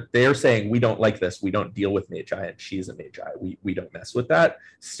 They're saying, we don't like this, we don't deal with magi, and she's a magi, we don't mess with that.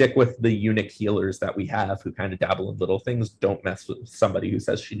 Stick with the eunuch healers that we have who kind of dabble in little things. Don't mess with somebody who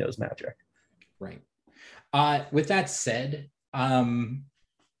says she knows magic. Right. With that said, Daenerys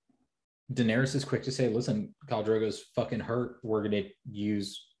is quick to say, listen, Khal Drogo's fucking hurt, we're gonna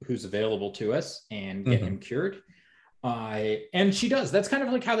use who's available to us and get him cured. And she does. That's kind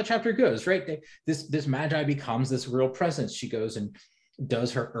of like how the chapter goes, right? This magi becomes this real presence. She goes and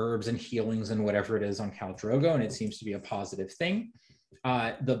does her herbs and healings and whatever it is on Khal Drogo, and it seems to be a positive thing.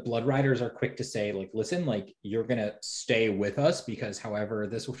 The Blood Riders are quick to say, like, listen, like, you're gonna stay with us because however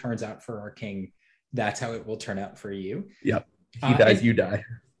this turns out for our king, that's how it will turn out for you. Yep. He dies, you die.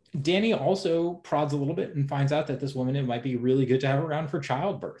 Dany also prods a little bit and finds out that this woman, it might be really good to have around for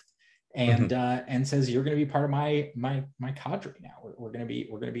childbirth. And says, you're going to be part of my cadre now. We're going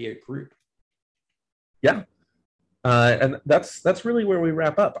to be a group. Yeah. And that's really where we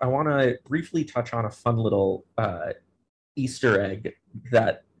wrap up. I want to briefly touch on a fun little Easter egg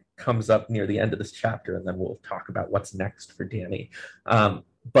that comes up near the end of this chapter, and then we'll talk about what's next for Dany.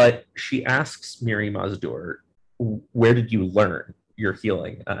 But she asks Mirri Maz Duur, where did you learn your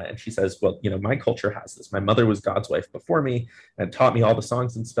healing? And she says, well, my culture has this. My mother was God's wife before me and taught me all the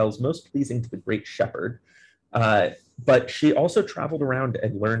songs and spells most pleasing to the great shepherd. But she also traveled around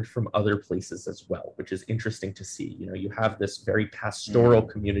and learned from other places as well, which is interesting to see. You have this very pastoral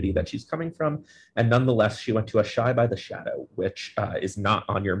community that she's coming from, and nonetheless, she went to Ashai by the Shadow, which is not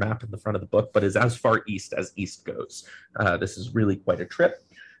on your map in the front of the book, but is as far east as east goes. This is really quite a trip.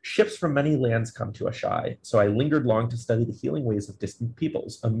 Ships from many lands come to Ashai, so I lingered long to study the healing ways of distant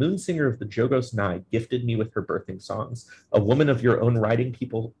peoples. A moon singer of the Jogos Nai gifted me with her birthing songs. A woman of your own riding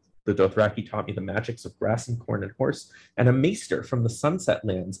people, the Dothraki, taught me the magics of grass and corn and horse, and a maester from the Sunset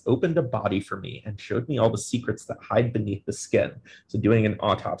Lands opened a body for me and showed me all the secrets that hide beneath the skin. So doing an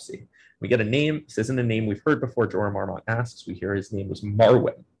autopsy. We get a name. This isn't a name we've heard before. Jorah Mormont asks. We hear his name was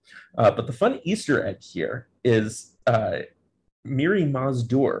Marwyn. But the fun Easter egg here is Mirri Maz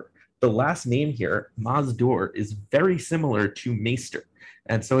Duur. The last name here, Maz Duur, is very similar to Maester.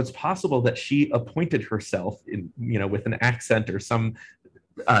 And so it's possible that she appointed herself in, with an accent or some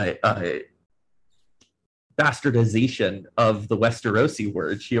bastardization of the Westerosi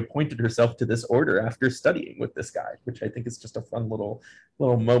word. She appointed herself to this order after studying with this guy, which I think is just a fun little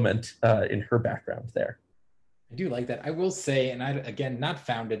moment in her background there. I do like that. I will say, and I, again, not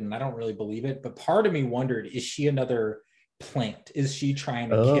founded, and I don't really believe it, but part of me wondered, is she another plant? Is she trying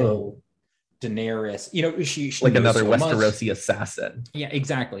to kill Daenerys? You know, she like another Westerosi assassin. Yeah,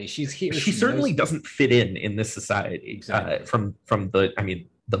 exactly. She's here. She certainly doesn't fit in this society. Exactly. From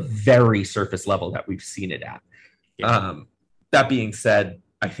the very surface level that we've seen it at. Yeah. That being said,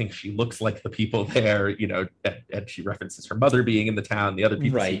 I think she looks like the people there, you know, and she references her mother being in the town. The other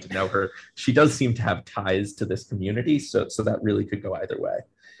people seem to know her. She does seem to have ties to this community, so that really could go either way.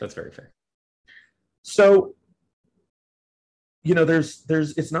 That's very fair. So, you know,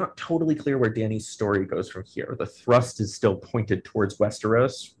 it's not totally clear where Dany's story goes from here. The thrust is still pointed towards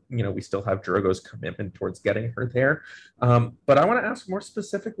Westeros. You know, we still have Drogo's commitment towards getting her there. But I want to ask more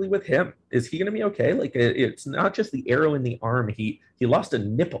specifically with him. Is he going to be okay? Like, it's not just the arrow in the arm. He lost a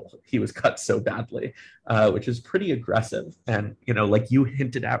nipple. He was cut so badly, which is pretty aggressive. And, you know, like you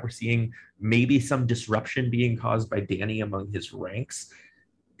hinted at, we're seeing maybe some disruption being caused by Dany among his ranks.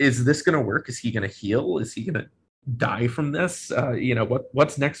 Is this going to work? Is he going to heal? Is he going to die from this? You know,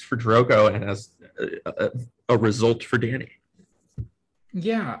 what's next for Drogo, and as a result for Dany?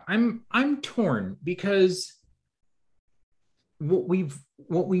 Yeah, I'm torn, because what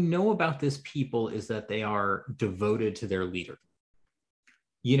we know about this people is that they are devoted to their leader.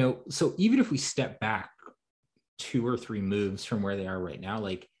 You know, so even if we step back 2 or 3 moves from where they are right now,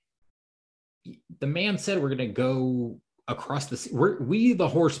 like the man said, we're going to go across the sea. We the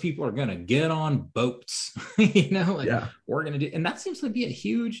horse people are going to get on boats. You know, like, yeah, we're going to do, and that seems to be a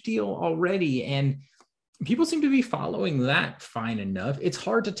huge deal already. And people seem to be following that fine enough. It's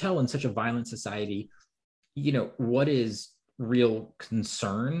hard to tell in such a violent society, you know, what is real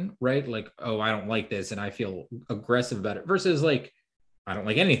concern, right? Like, oh, I don't like this and I feel aggressive about it, versus like, I don't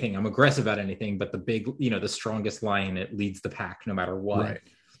like anything, I'm aggressive about anything, but the big, you know, the strongest lion, it leads the pack no matter what. Right.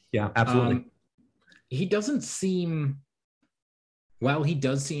 Yeah, absolutely. He doesn't seem, while he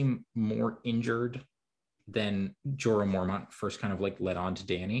does seem more injured than Jorah Mormont first kind of like led on to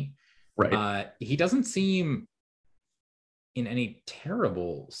Dany, right? He doesn't seem in any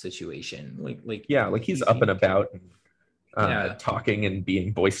terrible situation. Like yeah, like he's up and about and talking and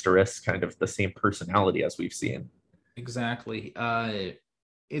being boisterous, kind of the same personality as we've seen. Exactly.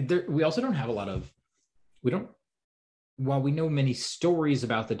 We also don't have a lot of, while we know many stories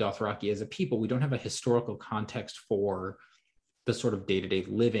about the Dothraki as a people, we don't have a historical context for the sort of day-to-day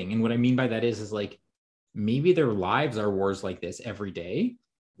living. And what I mean by that is like, maybe their lives are wars like this every day.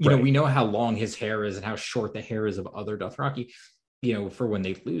 You know, we know how long his hair is and how short the hair is of other Dothraki, you know, for when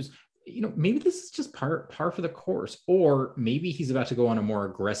they lose. You know, maybe this is just par for the course, or maybe he's about to go on a more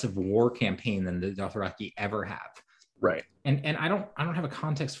aggressive war campaign than the Dothraki ever have. Right. And I don't have a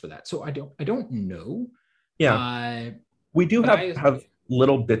context for that. So I don't know. Yeah. We do have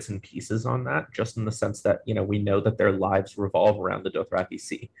little bits and pieces on that, just in the sense that, you know, we know that their lives revolve around the Dothraki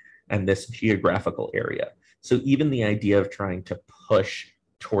Sea and this geographical area. So even the idea of trying to push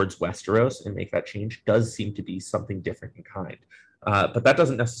towards Westeros and make that change does seem to be something different in kind. But that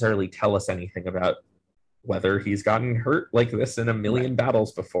doesn't necessarily tell us anything about whether he's gotten hurt like this in a million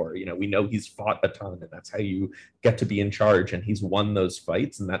battles before. You know, we know he's fought a ton, and that's how you get to be in charge, and he's won those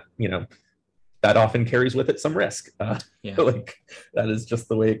fights, and that, you know, that often carries with it some risk. Like, that is just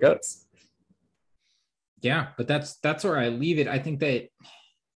the way it goes. Yeah, but that's where I leave it. I think that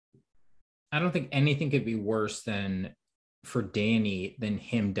I don't think anything could be worse than for Dany than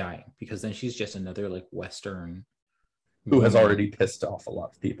him dying, because then she's just another like Western who has already pissed off a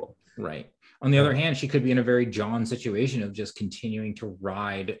lot of people. Right. On the other hand, she could be in a very Jon situation of just continuing to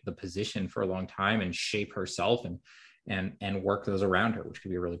ride the position for a long time and shape herself and work those around her, which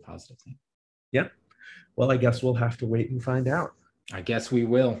could be a really positive thing. Yeah. Well, I guess we'll have to wait and find out. I guess we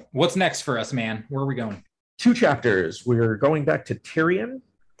will. What's next for us, man? Where are we going? 2 chapters. We're going back to Tyrion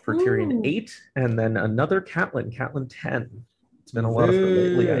for Tyrion 8, and then another Catelyn 10. It's been a lot of her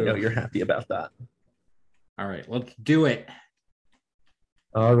lately. I know you're happy about that. All right, let's do it.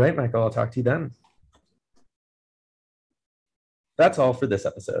 All right, Michael, I'll talk to you then. That's all for this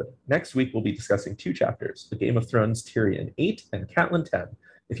episode. Next week, we'll be discussing 2 chapters, The Game of Thrones Tyrion 8 and Catelyn 10.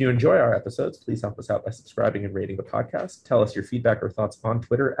 If you enjoy our episodes, please help us out by subscribing and rating the podcast. Tell us your feedback or thoughts on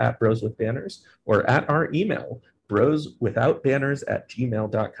Twitter @broswithbanners or at our email,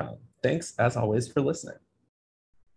 broswithoutbanners@gmail.com. Thanks, as always, for listening.